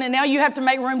 children, and now you have to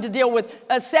make room to deal with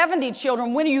 70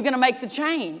 children. When are you going to make the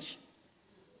change?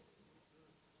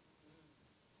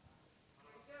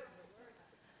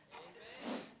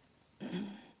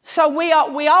 So we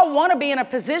all want to be in a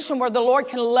position where the Lord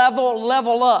can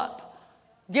level up,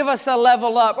 give us a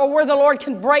level up, or where the Lord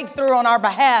can break through on our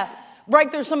behalf,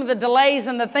 break through some of the delays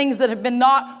and the things that have been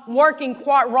not working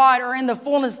quite right or in the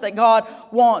fullness that God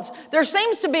wants. There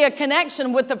seems to be a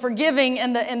connection with the forgiving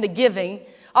and the giving.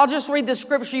 I'll just read the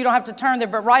scripture. You don't have to turn there,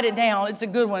 but write it down. It's a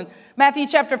good one. Matthew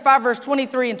chapter 5, verse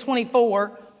 23 and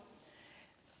 24.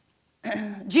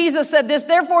 Jesus said this,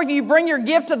 therefore, if you bring your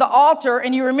gift to the altar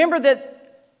and you remember that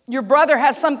your brother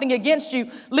has something against you,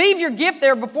 leave your gift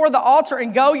there before the altar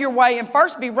and go your way and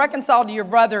first be reconciled to your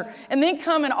brother and then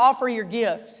come and offer your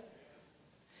gift.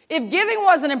 If giving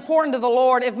wasn't important to the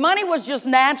Lord, if money was just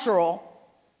natural,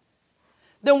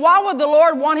 then why would the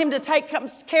Lord want him to take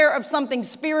care of something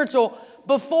spiritual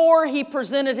before he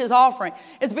presented his offering?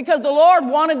 It's because the Lord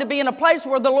wanted to be in a place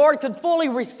where the Lord could fully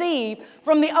receive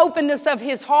from the openness of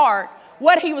his heart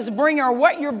what he was bringing or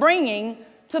what you're bringing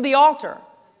to the altar.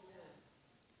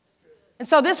 And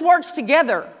so this works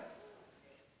together.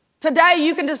 Today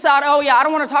you can decide, oh yeah, I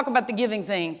don't want to talk about the giving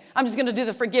thing. I'm just going to do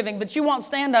the forgiving, but you won't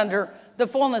stand under the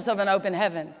fullness of an open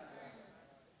heaven.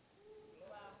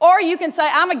 Or you can say,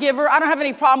 I'm a giver. I don't have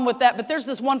any problem with that, but there's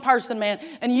this one person, man,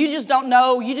 and you just don't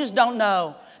know. You just don't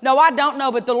know. No, I don't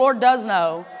know, but the Lord does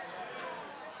know.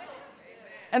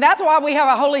 And that's why we have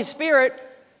a Holy Spirit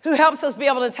who helps us be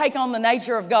able to take on the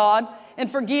nature of God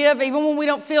and forgive even when we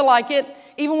don't feel like it,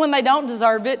 even when they don't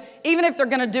deserve it, even if they're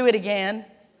going to do it again.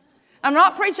 I'm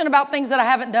not preaching about things that I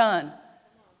haven't done.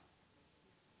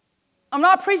 I'm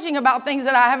not preaching about things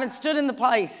that I haven't stood in the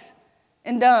place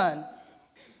and done.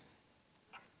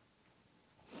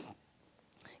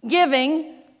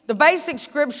 Giving, the basic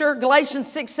scripture, Galatians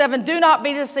 6:7, do not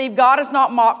be deceived. God is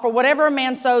not mocked, for whatever a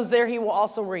man sows there, he will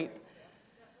also reap.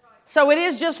 So it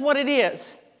is just what it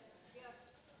is.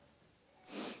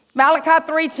 Malachi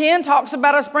 3:10 talks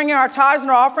about us bringing our tithes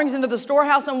and our offerings into the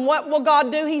storehouse. And what will God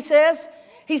do, he says?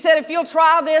 He said, if you'll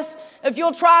try this, if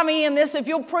you'll try me in this, if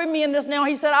you'll prove me in this now,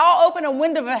 he said, I'll open a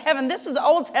window of heaven. This is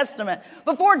Old Testament.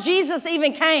 Before Jesus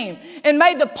even came and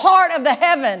made the part of the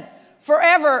heaven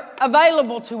forever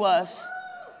available to us.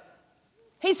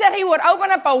 He said he would open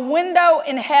up a window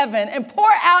in heaven and pour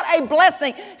out a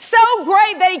blessing so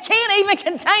great that he can't even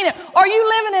contain it. Are you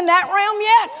living in that realm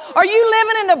yet? Are you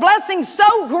living in the blessing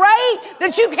so great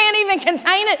that you can't even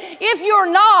contain it? If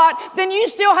you're not, then you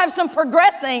still have some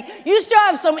progressing. You still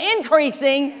have some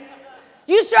increasing.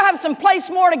 You still have some place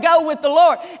more to go with the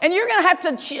Lord. And you're going to have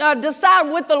to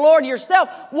decide with the Lord yourself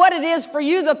what it is for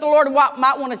you that the Lord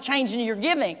might want to change in your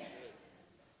giving.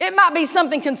 It might be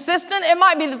something consistent. It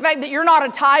might be the fact that you're not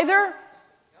a tither.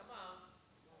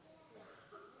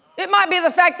 It might be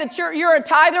the fact that you're a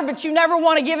tither, but you never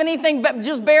want to give anything but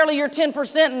just barely your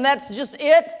 10%, and that's just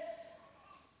it.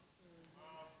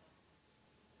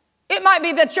 It might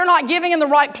be that you're not giving in the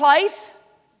right place.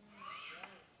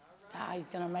 He's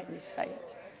going to make me say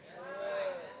it.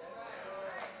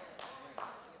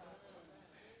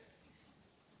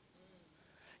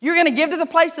 You're going to give to the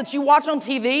place that you watch on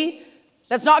TV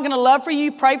that's not going to love for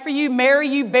you, pray for you, marry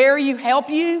you, bury you, help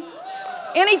you.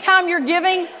 Anytime you're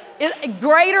giving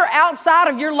greater outside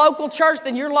of your local church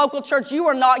than your local church, you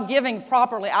are not giving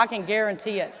properly. I can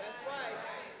guarantee it.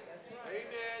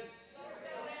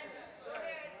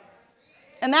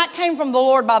 And that came from the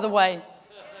Lord, by the way.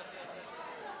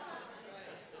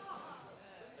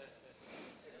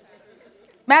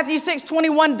 Matthew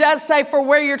 6:21 does say, for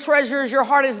where your treasure is, your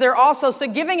heart is there also. So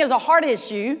giving is a heart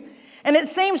issue, and it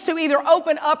seems to either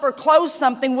open up or close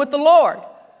something with the Lord.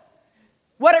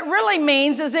 What it really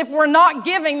means is if we're not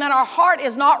giving, then our heart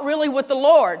is not really with the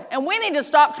Lord. And we need to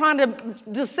stop trying to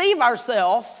deceive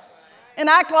ourselves and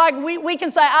act like we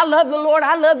can say, I love the Lord,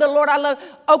 I love the Lord, I love.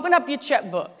 Open up your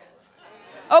checkbook.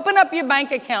 Open up your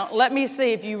bank account. Let me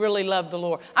see if you really love the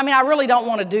Lord. I mean, I really don't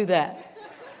want to do that.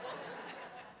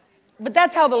 But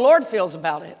that's how the Lord feels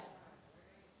about it.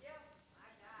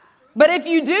 But if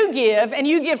you do give, and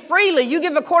you give freely, you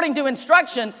give according to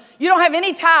instruction, you don't have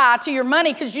any tie to your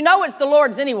money because you know it's the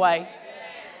Lord's anyway.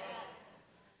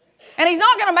 And He's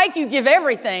not going to make you give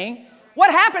everything. What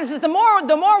happens is the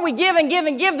more we give and give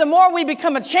and give, the more we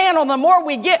become a channel, the more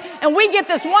we get. And we get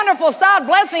this wonderful side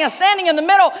blessing of standing in the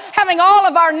middle, having all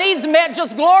of our needs met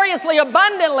just gloriously,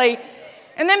 abundantly,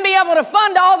 and then be able to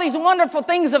fund all these wonderful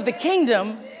things of the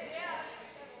kingdom.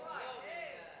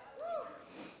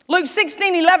 Luke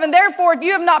 16:11, therefore, if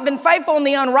you have not been faithful in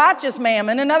the unrighteous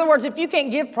mammon, in other words, if you can't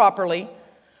give properly,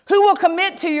 who will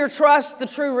commit to your trust the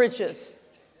true riches?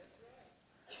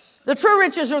 The true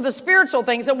riches are the spiritual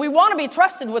things, and we want to be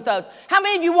trusted with those. How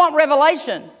many of you want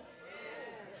revelation?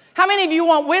 How many of you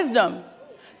want wisdom?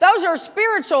 Those are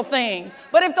spiritual things.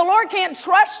 But if the Lord can't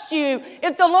trust you,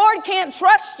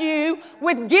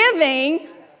 with giving,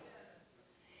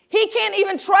 He can't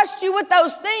even trust you with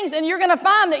those things, and you're going to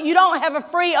find that you don't have a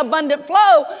free, abundant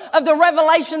flow of the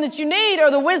revelation that you need or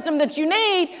the wisdom that you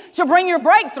need to bring your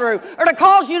breakthrough or to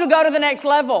cause you to go to the next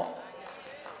level.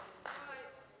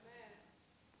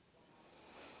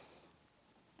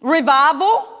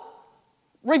 Revival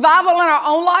in our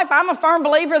own life. I'm a firm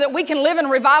believer that we can live in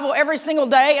revival every single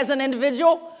day as an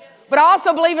individual, but I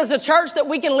also believe as a church that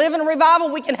we can live in revival,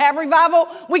 we can have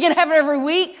it every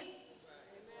week.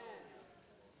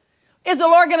 Is the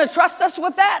Lord going to trust us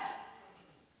with that?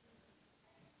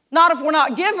 Not if we're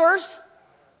not givers.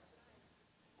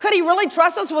 Could He really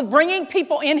trust us with bringing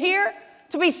people in here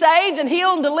to be saved and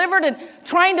healed and delivered and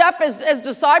trained up as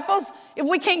disciples if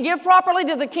we can't give properly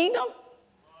to the kingdom?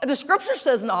 The Scripture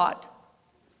says not.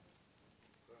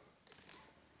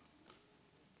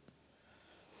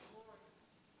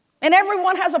 And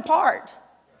everyone has a part.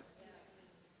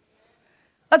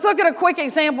 Let's look at a quick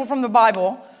example from the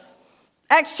Bible.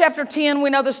 Acts chapter 10,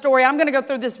 we know the story. I'm going to go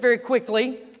through this very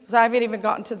quickly because I haven't even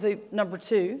gotten to the number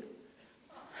 2.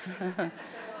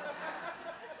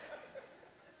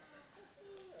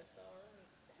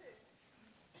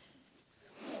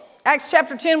 Acts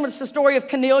chapter 10 was the story of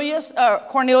Cornelius.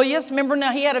 Remember,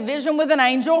 now he had a vision with an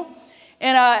angel.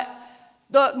 And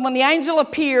when the angel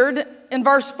appeared, in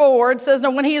verse 4, it says,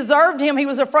 now when he observed him, he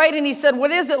was afraid and he said,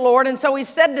 what is it, Lord? And so he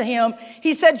said to him,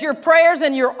 he said, your prayers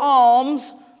and your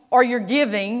alms, or your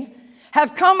giving,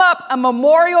 have come up a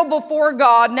memorial before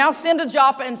God. Now send to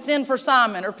Joppa and send for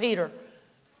Simon or Peter.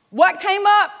 What came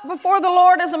up before the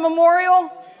Lord as a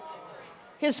memorial?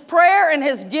 His prayer and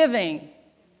his giving.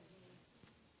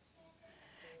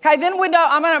 Okay, then we know,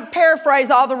 I'm going to paraphrase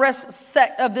all the rest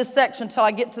of this section until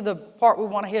I get to the part we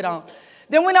want to hit on.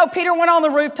 Then we know Peter went on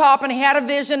the rooftop and he had a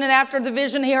vision, and after the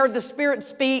vision he heard the Spirit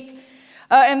speak.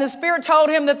 And the Spirit told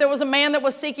him that there was a man that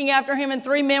was seeking after him, and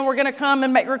 3 men were going to come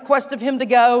and make request of him to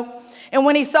go. And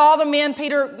when he saw the men,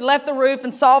 Peter left the roof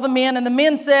and saw the men, and the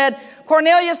men said,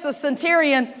 Cornelius the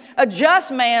centurion, a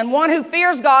just man, one who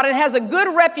fears God and has a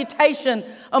good reputation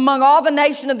among all the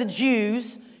nation of the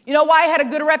Jews. You know why he had a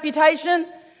good reputation?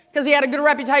 Because he had a good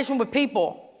reputation with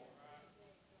people.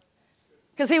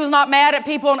 Because he was not mad at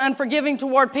people and unforgiving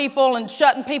toward people and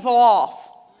shutting people off.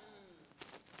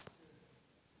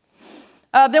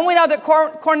 Then we know that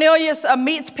Cornelius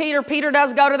meets Peter. Peter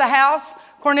does go to the house.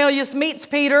 Cornelius meets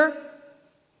Peter.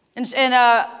 And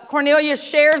Cornelius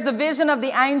shares the vision of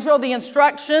the angel, the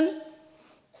instruction.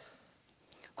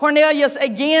 Cornelius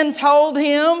again told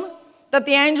him that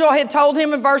the angel had told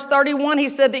him in verse 31, he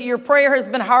said that your prayer has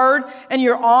been heard and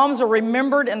your alms are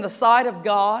remembered in the sight of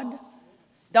God.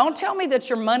 Don't tell me that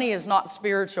your money is not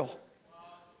spiritual.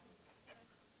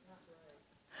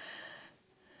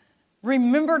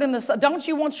 Remembered in the, don't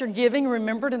you want your giving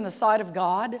remembered in the sight of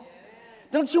God?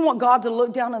 Don't you want God to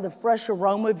look down on the fresh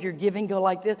aroma of your giving, go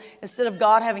like this, instead of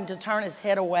God having to turn his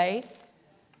head away?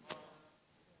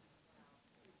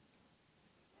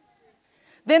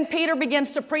 Then Peter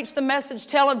begins to preach the message,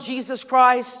 tell of Jesus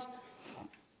Christ.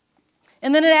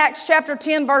 And then in Acts chapter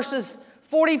 10, verses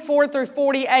 44 through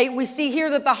 48, we see here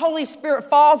that the Holy Spirit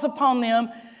falls upon them.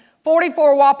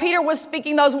 44, while Peter was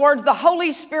speaking those words, the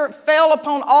Holy Spirit fell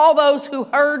upon all those who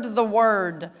heard the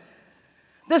word.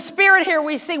 The Spirit here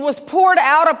we see was poured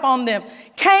out upon them,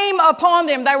 came upon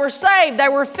them. They were saved. They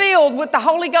were filled with the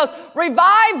Holy Ghost.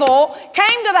 Revival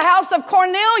came to the house of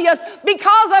Cornelius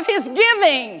because of his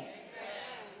giving.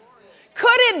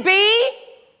 Could it be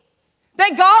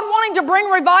that God wanting to bring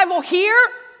revival here,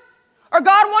 or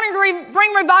God wanting to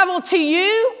bring revival to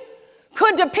you,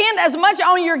 could depend as much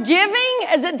on your giving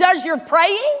as it does your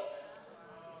praying?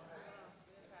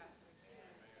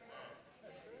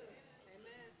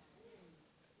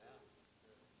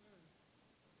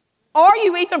 Are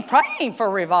you even praying for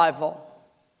revival?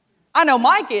 I know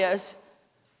Mike is.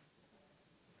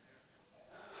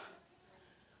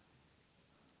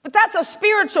 But it's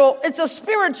a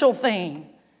spiritual thing.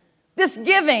 This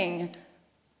giving,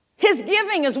 his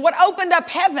giving is what opened up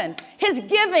heaven. His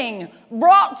giving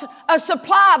brought a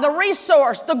supply, the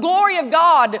resource, the glory of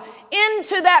God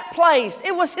into that place.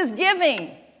 It was his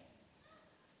giving.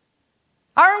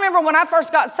 I remember when I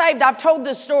first got saved, I've told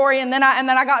this story, and then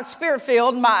I got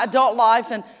spirit-filled in my adult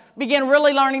life and began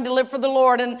really learning to live for the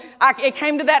Lord, and it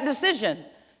came to that decision.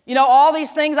 You know, all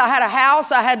these things, I had a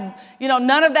house,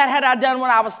 none of that had I done when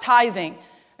I was tithing.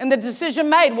 And the decision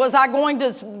made, was I going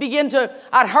to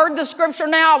I'd heard the scripture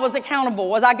now, I was accountable.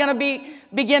 Was I going to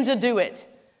begin to do it?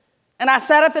 And I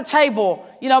sat at the table,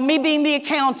 me being the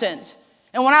accountant.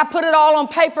 And when I put it all on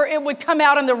paper, it would come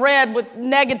out in the red with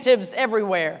negatives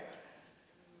everywhere.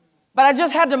 But I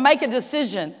just had to make a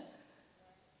decision.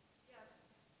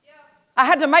 I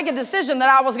had to make a decision that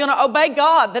I was going to obey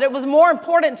God, that it was more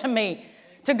important to me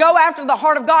to go after the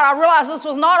heart of God. I realized this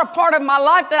was not a part of my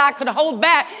life that I could hold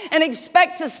back and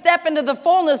expect to step into the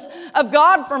fullness of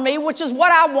God for me, which is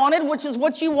what I wanted, which is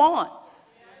what you want.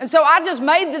 And so I just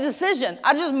made the decision.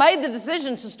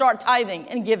 To start tithing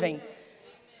and giving.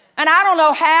 And I don't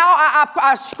know how.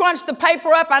 I scrunched the paper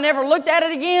up. I never looked at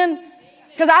it again.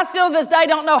 Because I still to this day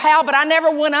don't know how, but I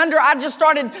never went under. I just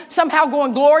started somehow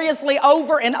going gloriously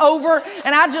over and over,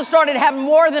 and I just started having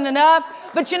more than enough.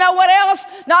 But you know what else?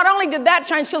 Not only did that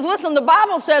change, because listen, the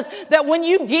Bible says that when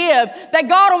you give, that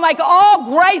God will make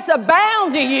all grace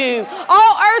abound to you.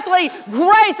 All earthly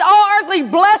grace, all earthly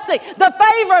blessing, the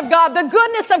favor of God, the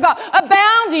goodness of God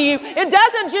abound to you. It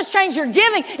doesn't just change your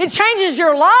giving, it changes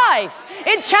your life.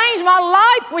 It changed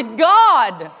my life with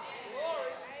God.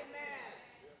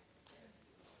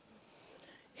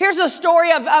 Here's a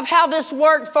story of how this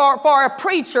worked for a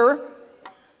preacher.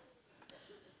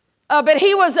 But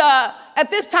he was,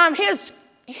 at this time, his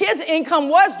income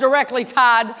was directly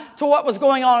tied to what was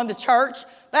going on in the church.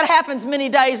 That happens many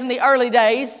days in the early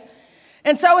days.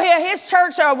 And so his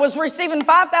church was receiving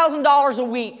 $5,000 a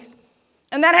week.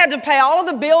 And that had to pay all of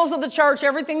the bills of the church,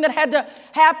 everything that had to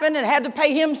happen. It had to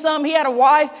pay him some. He had a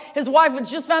wife. His wife had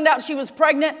just found out she was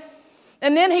pregnant.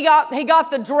 And then he got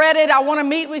the dreaded, I want to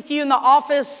meet with you in the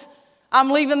office. I'm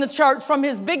leaving the church, from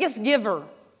his biggest giver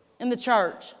in the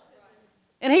church.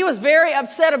 And he was very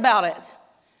upset about it.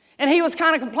 And he was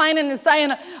kind of complaining and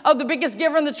saying, oh, the biggest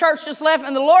giver in the church just left.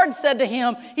 And the Lord said to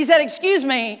him, he said, excuse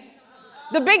me,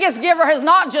 the biggest giver has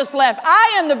not just left.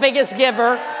 I am the biggest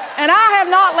giver, and I have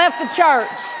not left the church.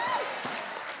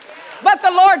 But the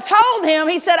Lord told him,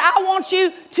 he said, I want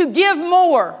you to give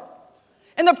more.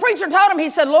 And the preacher told him, he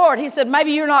said, Lord, he said,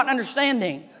 maybe you're not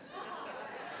understanding.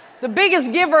 The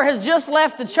biggest giver has just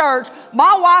left the church.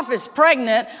 My wife is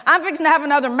pregnant. I'm fixing to have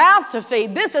another mouth to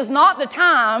feed. This is not the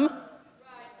time.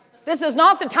 This is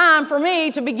not the time for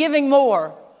me to be giving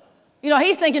more.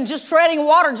 He's thinking just treading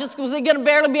water, just was he going to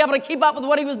barely be able to keep up with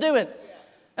what he was doing.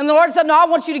 And the Lord said, no, I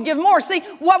want you to give more. See,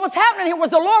 what was happening here was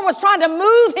the Lord was trying to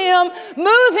move him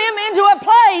into a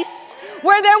place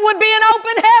where there would be an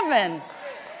open heaven.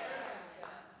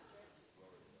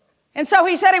 And so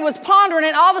he said he was pondering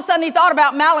it. All of a sudden he thought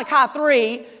about Malachi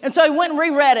 3. And so he went and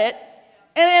reread it.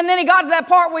 And then he got to that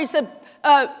part where he said,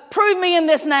 prove me in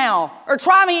this now, or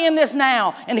try me in this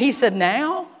now. And he said,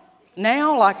 now?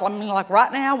 Now? Like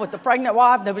right now with the pregnant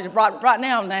wife? Right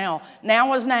now.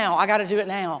 Now is now. I got to do it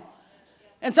now.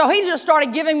 And so he just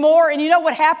started giving more. And you know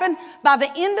what happened? By the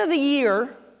end of the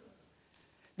year,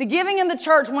 the giving in the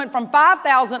church went from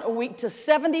 $5,000 a week to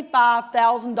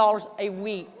 $75,000 a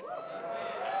week.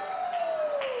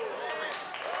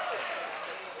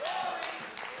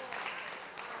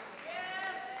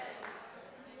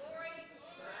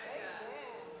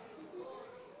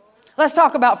 Let's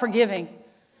talk about forgiving.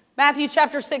 Matthew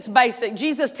chapter 6, basic.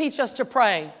 Jesus teaches us to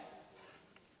pray.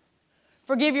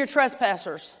 Forgive your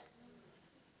trespassers.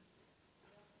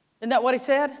 Isn't that what he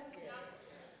said?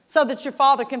 So that your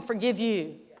Father can forgive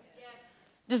you.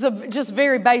 Just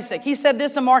very basic. He said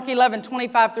this in Mark 11,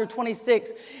 25 through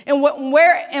 26. And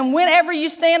whenever you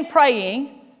stand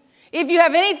praying, if you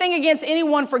have anything against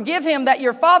anyone, forgive him, that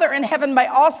your Father in heaven may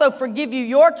also forgive you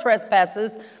your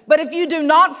trespasses. But if you do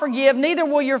not forgive, neither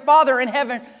will your Father in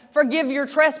heaven forgive your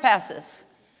trespasses.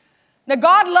 Now,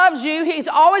 God loves you. He's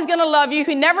always going to love you.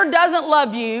 He never doesn't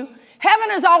love you.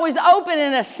 Heaven is always open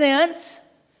in a sense.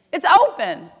 It's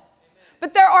open.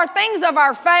 But there are things of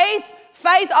our faith.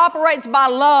 Faith operates by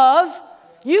love.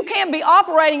 You can't be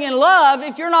operating in love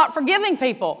if you're not forgiving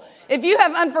people. If you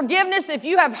have unforgiveness, if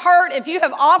you have hurt, if you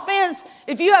have offense,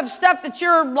 if you have stuff that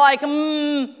you're like,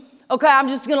 okay, I'm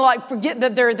just going to like forget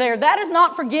that they're there. That is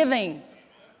not forgiving.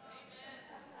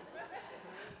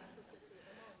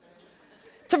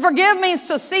 To forgive means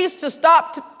to cease, to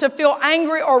stop, to feel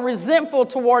angry or resentful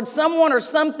towards someone or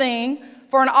something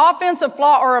for an offense, a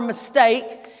flaw, or a mistake.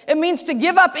 It means to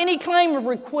give up any claim of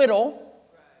requital.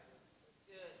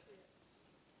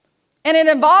 And it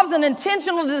involves an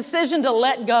intentional decision to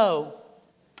let go.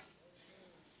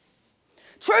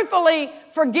 Truthfully,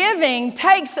 forgiving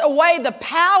takes away the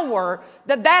power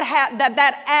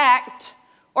that act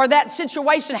or that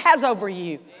situation has over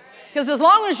you. Because as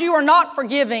long as you are not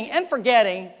forgiving and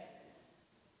forgetting,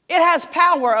 it has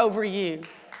power over you.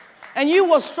 And you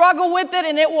will struggle with it,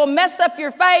 and it will mess up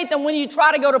your faith. And when you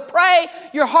try to go to pray,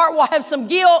 your heart will have some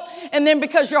guilt. And then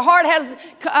because your heart has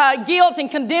guilt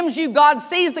and condemns you, God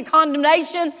sees the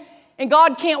condemnation, and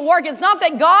God can't work. It's not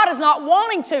that God is not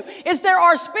wanting to. It's there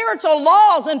are spiritual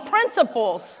laws and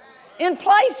principles in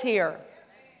place here.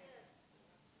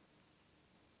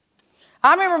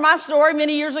 I remember my story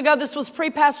many years ago. This was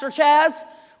pre-Pastor Chaz.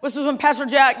 This was when Pastor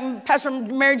Jack and Pastor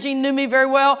Mary Jean knew me very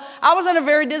well. I was in a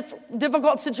very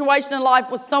difficult situation in life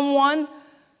with someone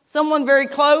very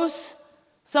close,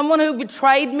 someone who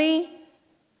betrayed me,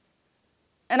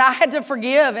 and I had to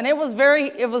forgive. And it was very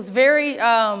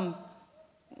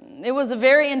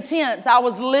intense. I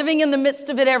was living in the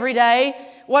midst of it every day.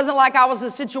 It wasn't like I was in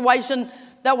a situation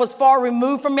that was far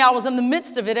removed from me. I was in the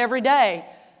midst of it every day.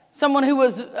 Someone who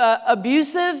was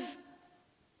abusive,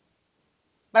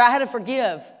 but I had to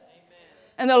forgive. Amen.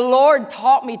 And the Lord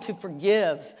taught me to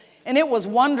forgive. And it was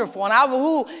wonderful. And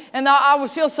I would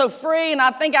feel so free, and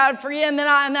I think I would forgive, and then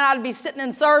I'd be sitting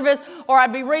in service, or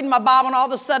I'd be reading my Bible, and all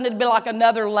of a sudden it'd be like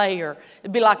another layer.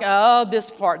 It'd be like, oh, this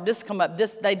part, this come up,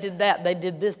 this, they did that, they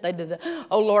did this, they did that.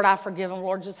 Oh, Lord, I forgive them.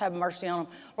 Lord, just have mercy on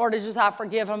them. Lord, it's just I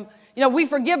forgive them. You know, we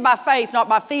forgive by faith, not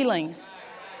by feelings.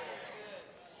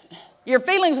 Your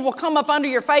feelings will come up under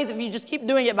your faith if you just keep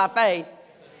doing it by faith.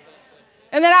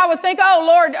 And then I would think, oh,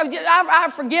 Lord,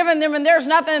 I've forgiven them, and there's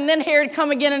nothing. And then here it'd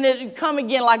come again, and it'd come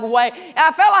again like way.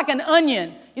 I felt like an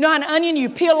onion. You know how an onion, you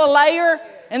peel a layer,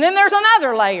 and then there's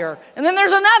another layer, and then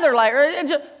there's another layer.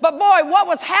 But boy, what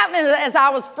was happening as I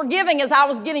was forgiving, as I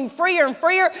was getting freer and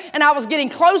freer, and I was getting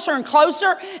closer and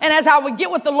closer, and as I would get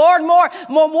with the Lord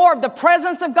more of the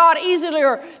presence of God,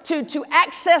 easier to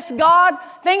access God,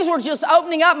 things were just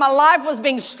opening up. My life was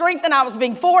being strengthened. I was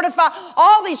being fortified.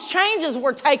 All these changes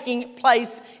were taking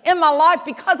place in my life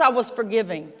because I was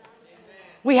forgiving. Amen.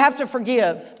 We have to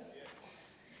forgive.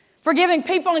 Forgiving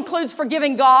people includes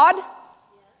forgiving God.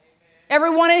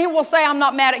 Everyone in here will say, I'm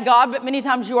not mad at God, but many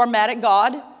times you are mad at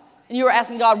God. And you are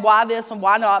asking God, why this and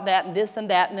why not that and this and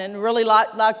that. And then really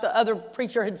like the other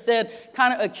preacher had said,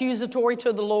 kind of accusatory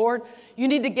to the Lord. You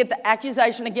need to get the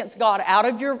accusation against God out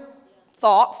of your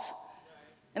thoughts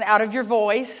and out of your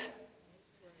voice.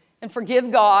 And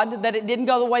forgive God that it didn't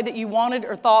go the way that you wanted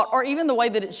or thought, or even the way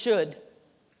that it should. Amen.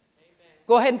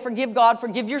 Go ahead and forgive God.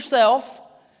 Forgive yourself.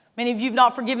 Many of you have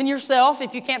not forgiven yourself.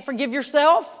 If you can't forgive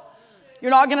yourself, you're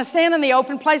not going to stand in the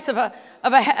open place of a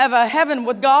heaven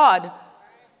with God,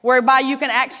 whereby you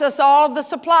can access all of the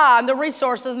supply and the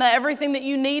resources and everything that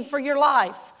you need for your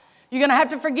life. You're going to have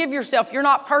to forgive yourself. You're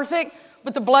not perfect,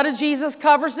 but the blood of Jesus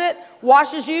covers it,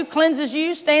 washes you, cleanses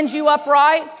you, stands you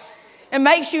upright, and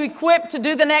makes you equipped to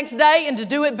do the next day and to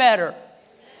do it better.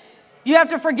 You have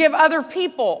to forgive other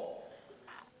people.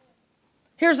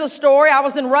 Here's a story. I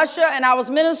was in Russia, and I was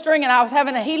ministering, and I was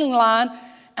having a healing line.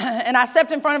 And I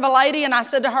stepped in front of a lady, and I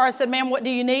said to her, I said, ma'am, what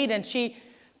do you need? And she,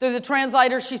 through the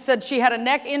translator, she said she had a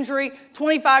neck injury,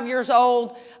 25 years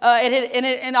old.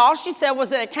 And all she said was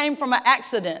that it came from an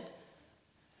accident.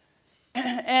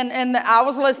 And I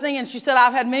was listening, and she said,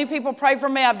 I've had many people pray for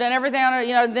me. I've done everything.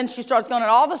 And then she starts going, and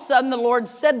all of a sudden the Lord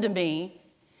said to me,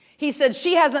 he said,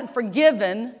 she hasn't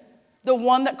forgiven the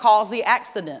one that caused the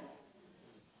accident.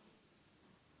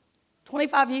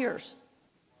 25 years.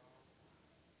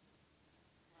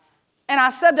 And I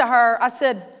said to her, I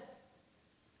said,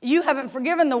 you haven't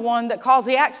forgiven the one that caused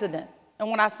the accident.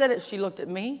 And when I said it, she looked at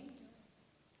me,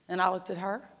 and I looked at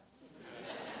her.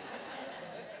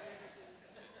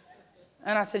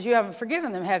 And I said, you haven't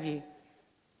forgiven them, have you?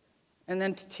 And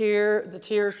then the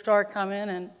tears start coming,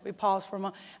 and we paused for a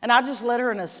moment. And I just led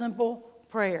her in a simple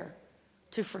prayer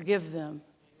to forgive them.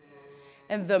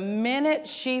 And the minute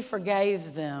she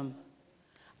forgave them,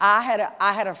 I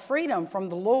had a freedom from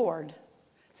the Lord.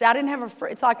 See, I didn't have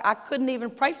it's like I couldn't even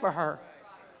pray for her.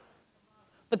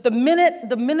 But the minute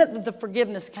that the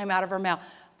forgiveness came out of her mouth,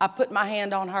 I put my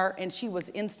hand on her, and she was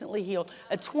instantly healed.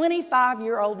 A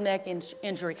 25-year-old neck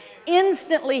injury,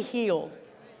 instantly healed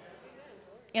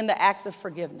in the act of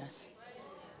forgiveness.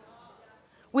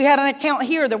 We had an account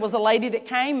here. There was a lady that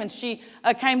came, and she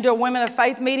came to a Women of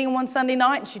Faith meeting one Sunday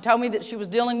night, and she told me that she was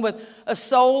dealing with a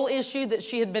soul issue, that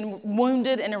she had been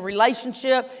wounded in a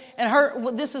relationship.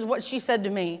 And this is what she said to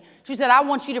me. She said, I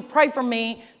want you to pray for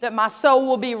me that my soul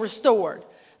will be restored.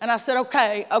 And I said,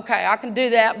 okay, I can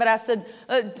do that. But I said,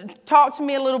 talk to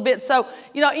me a little bit. So,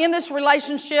 in this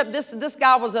relationship, this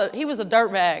guy was a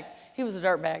dirtbag. He was a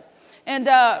dirtbag. And,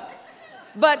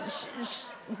 but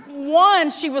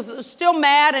she was still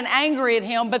mad and angry at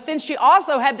him, but then she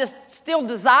also had this still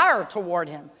desire toward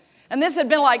him. And this had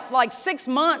been like 6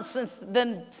 months since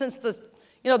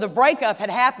the breakup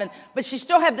had happened, but she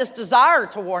still had this desire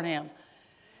toward him.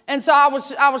 And so I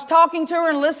was talking to her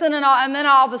and listening, and then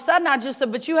all of a sudden I just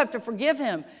said, but you have to forgive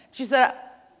him. She said,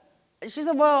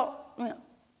 well,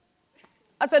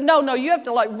 I said, no, you have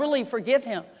to really forgive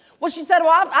him. Well, she said,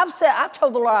 well, I've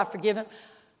told the Lord I forgive him.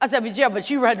 I said, but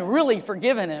you hadn't really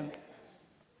forgiven him.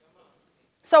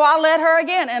 So I led her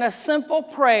again in a simple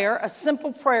prayer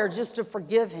just to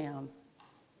forgive him.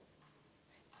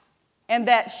 And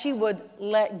that she would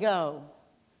let go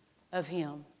of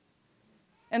him.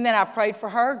 And then I prayed for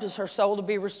her, just her soul to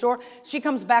be restored. She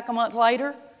comes back a month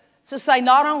later to say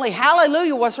not only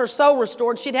hallelujah was her soul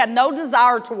restored, she'd had no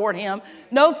desire toward him,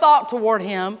 no thought toward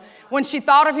him. When she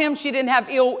thought of him, she didn't have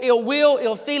ill will,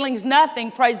 ill feelings, nothing,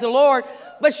 praise the Lord.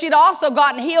 But she'd also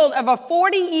gotten healed of a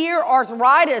 40-year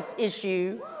arthritis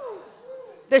issue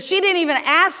that she didn't even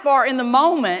ask for in the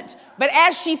moment. But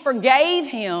as she forgave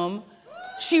him,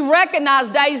 she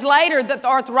recognized days later that the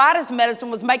arthritis medicine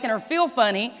was making her feel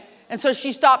funny. And so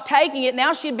she stopped taking it.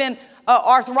 Now she'd been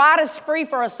arthritis-free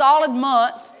for a solid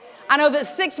month. I know that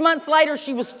 6 months later,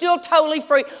 she was still totally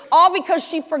free, all because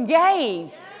she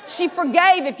forgave. She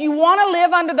forgave. If you want to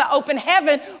live under the open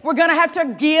heaven, we're going to have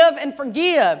to give and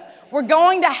forgive. We're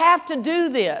going to have to do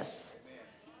this.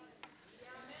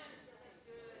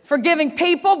 Forgiving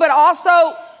people, but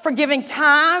also forgiving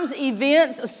times,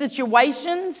 events,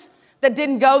 situations that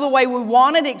didn't go the way we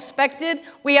wanted, expected.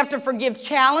 We have to forgive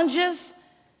challenges.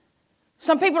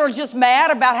 Some people are just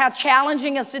mad about how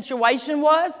challenging a situation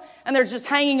was, and they're just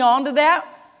hanging on to that.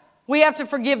 We have to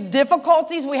forgive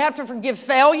difficulties. We have to forgive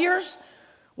failures.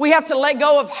 We have to let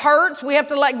go of hurts. We have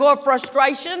to let go of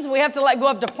frustrations. We have to let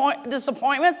go of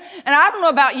disappointments. And I don't know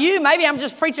about you. Maybe I'm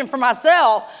just preaching for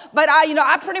myself, but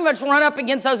I pretty much run up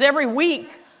against those every week.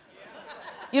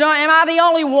 Am I the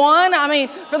only one? I mean,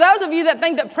 for those of you that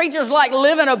think that preachers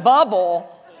live in a bubble,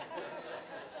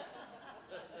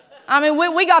 I mean,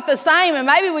 we got the same, and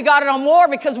maybe we got it on more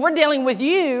because we're dealing with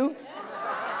you.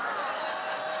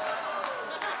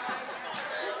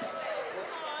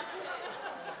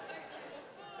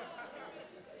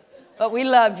 But we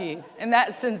love you, and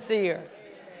that's sincere.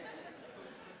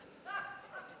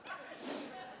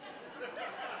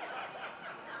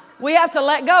 We have to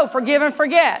let go, forgive and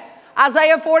forget.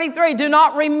 Isaiah 43, do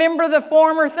not remember the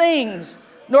former things,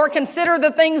 nor consider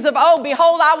the things of old.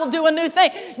 Behold, I will do a new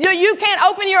thing. You can't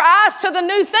open your eyes to the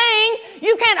new thing.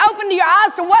 You can't open your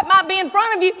eyes to what might be in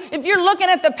front of you if you're looking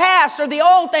at the past or the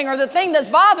old thing or the thing that's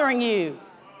bothering you.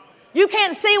 You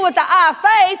can't see with the eye of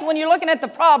faith when you're looking at the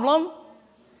problem.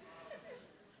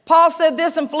 Paul said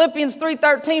this in Philippians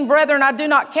 3:13, brethren, I do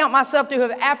not count myself to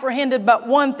have apprehended, but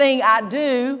one thing I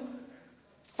do,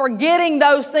 forgetting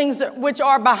those things which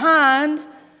are behind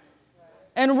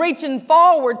and reaching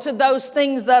forward to those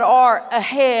things that are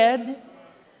ahead.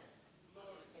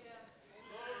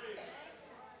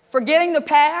 Forgetting the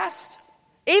past,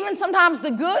 even sometimes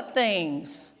the good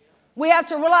things. We have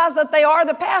to realize that they are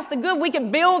the past. The good, we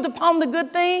can build upon the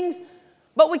good things,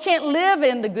 but we can't live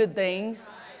in the good things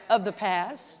of the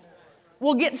past.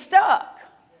 We'll get stuck.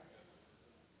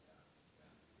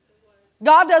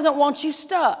 God doesn't want you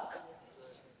stuck.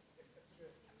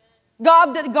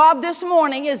 God this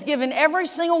morning is giving every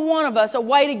single one of us a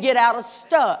way to get out of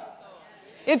stuck.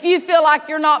 If you feel like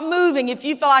you're not moving, if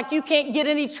you feel like you can't get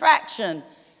any traction,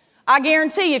 I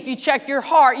guarantee if you check your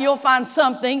heart, you'll find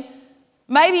something,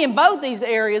 maybe in both these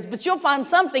areas, but you'll find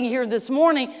something here this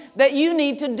morning that you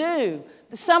need to do,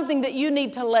 something that you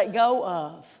need to let go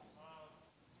of.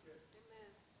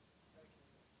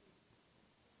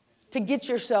 To get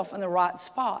yourself in the right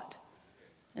spot,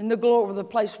 in the glory, the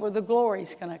place where the glory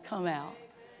is going to come out,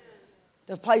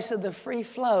 the place of the free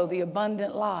flow, the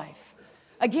abundant life.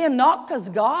 Again, not because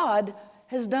God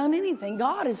has done anything.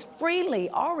 God has freely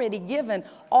already given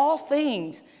all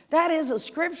things. That is a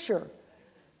scripture.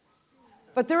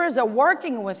 But there is a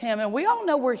working with Him, and we all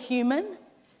know we're human.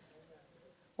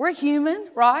 We're human,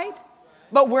 right?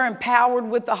 But we're empowered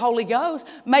with the Holy Ghost.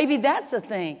 Maybe that's a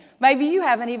thing. Maybe you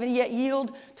haven't even yet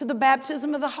yielded to the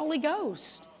baptism of the Holy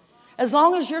Ghost. As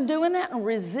long as you're doing that and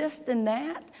resisting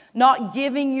that, not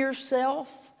giving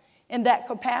yourself in that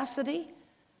capacity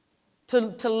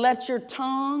to let your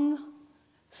tongue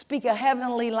speak a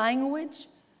heavenly language,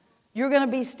 you're going to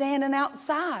be standing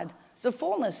outside the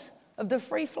fullness of the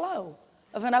free flow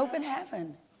of an open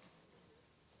heaven.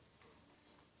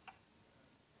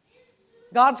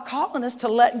 God's calling us to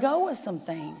let go of some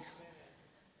things.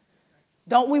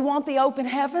 Don't we want the open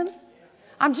heaven?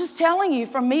 I'm just telling you,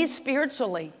 from me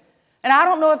spiritually, and I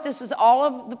don't know if this is all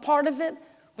of the part of it,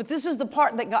 but this is the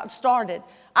part that got started.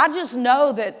 I just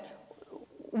know that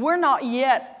we're not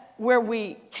yet where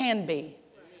we can be.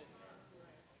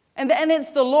 And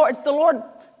it's the Lord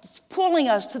pulling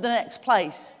us to the next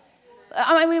place.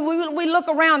 I mean, we look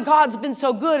around, God's been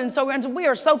so good, and we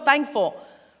are so thankful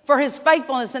for His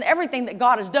faithfulness and everything that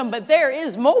God has done, but there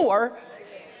is more.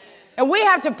 And we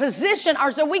have to position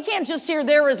ourselves. We can't just hear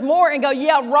there is more and go,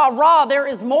 yeah, rah, rah, there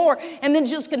is more, and then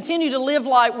just continue to live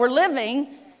like we're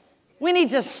living. We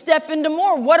need to step into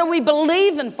more. What are we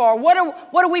believing for? What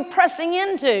are we pressing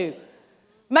into?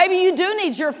 Maybe you do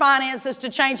need your finances to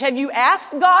change. Have you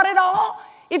asked God at all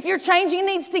if your changing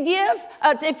needs to give,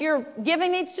 if your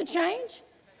giving needs to change?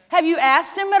 Have you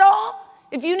asked Him at all?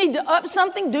 If you need to up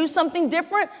something, do something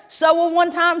different, sow a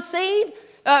one-time seed,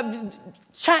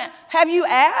 have you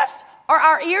asked? Are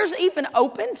our ears even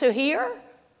open to hear?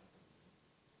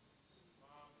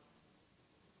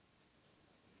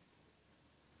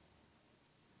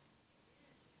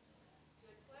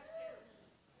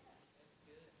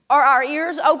 Are our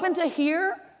ears open to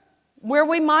hear where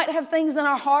we might have things in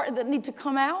our heart that need to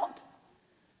come out?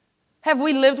 Have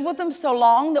we lived with Him so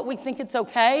long that we think it's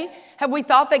okay? Have we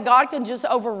thought that God can just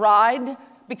override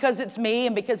because it's me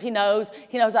and because He knows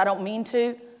I don't mean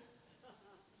to?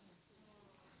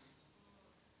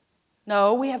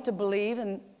 No, we have to believe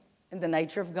in the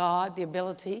nature of God, the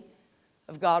ability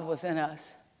of God within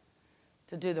us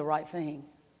to do the right thing,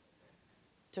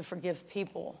 to forgive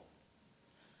people,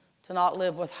 to not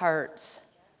live with hurts,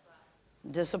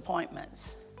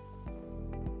 disappointments.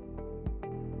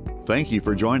 Thank you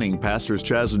for joining Pastors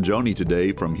Chaz and Joni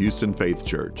today from Houston Faith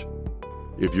Church.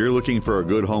 If you're looking for a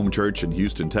good home church in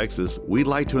Houston, Texas, we'd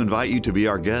like to invite you to be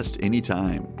our guest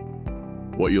anytime.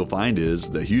 What you'll find is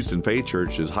that Houston Faith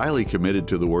Church is highly committed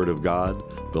to the Word of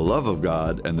God, the love of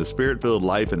God, and the Spirit-filled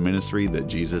life and ministry that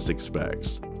Jesus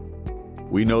expects.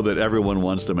 We know that everyone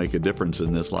wants to make a difference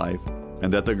in this life,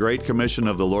 and that the Great Commission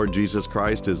of the Lord Jesus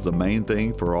Christ is the main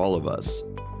thing for all of us.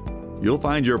 You'll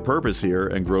find your purpose here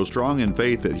and grow strong in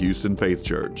faith at Houston Faith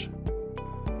Church.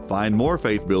 Find more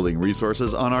faith-building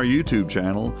resources on our YouTube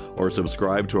channel or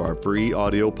subscribe to our free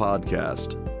audio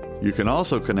podcast. You can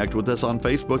also connect with us on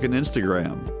Facebook and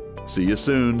Instagram. See you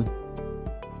soon.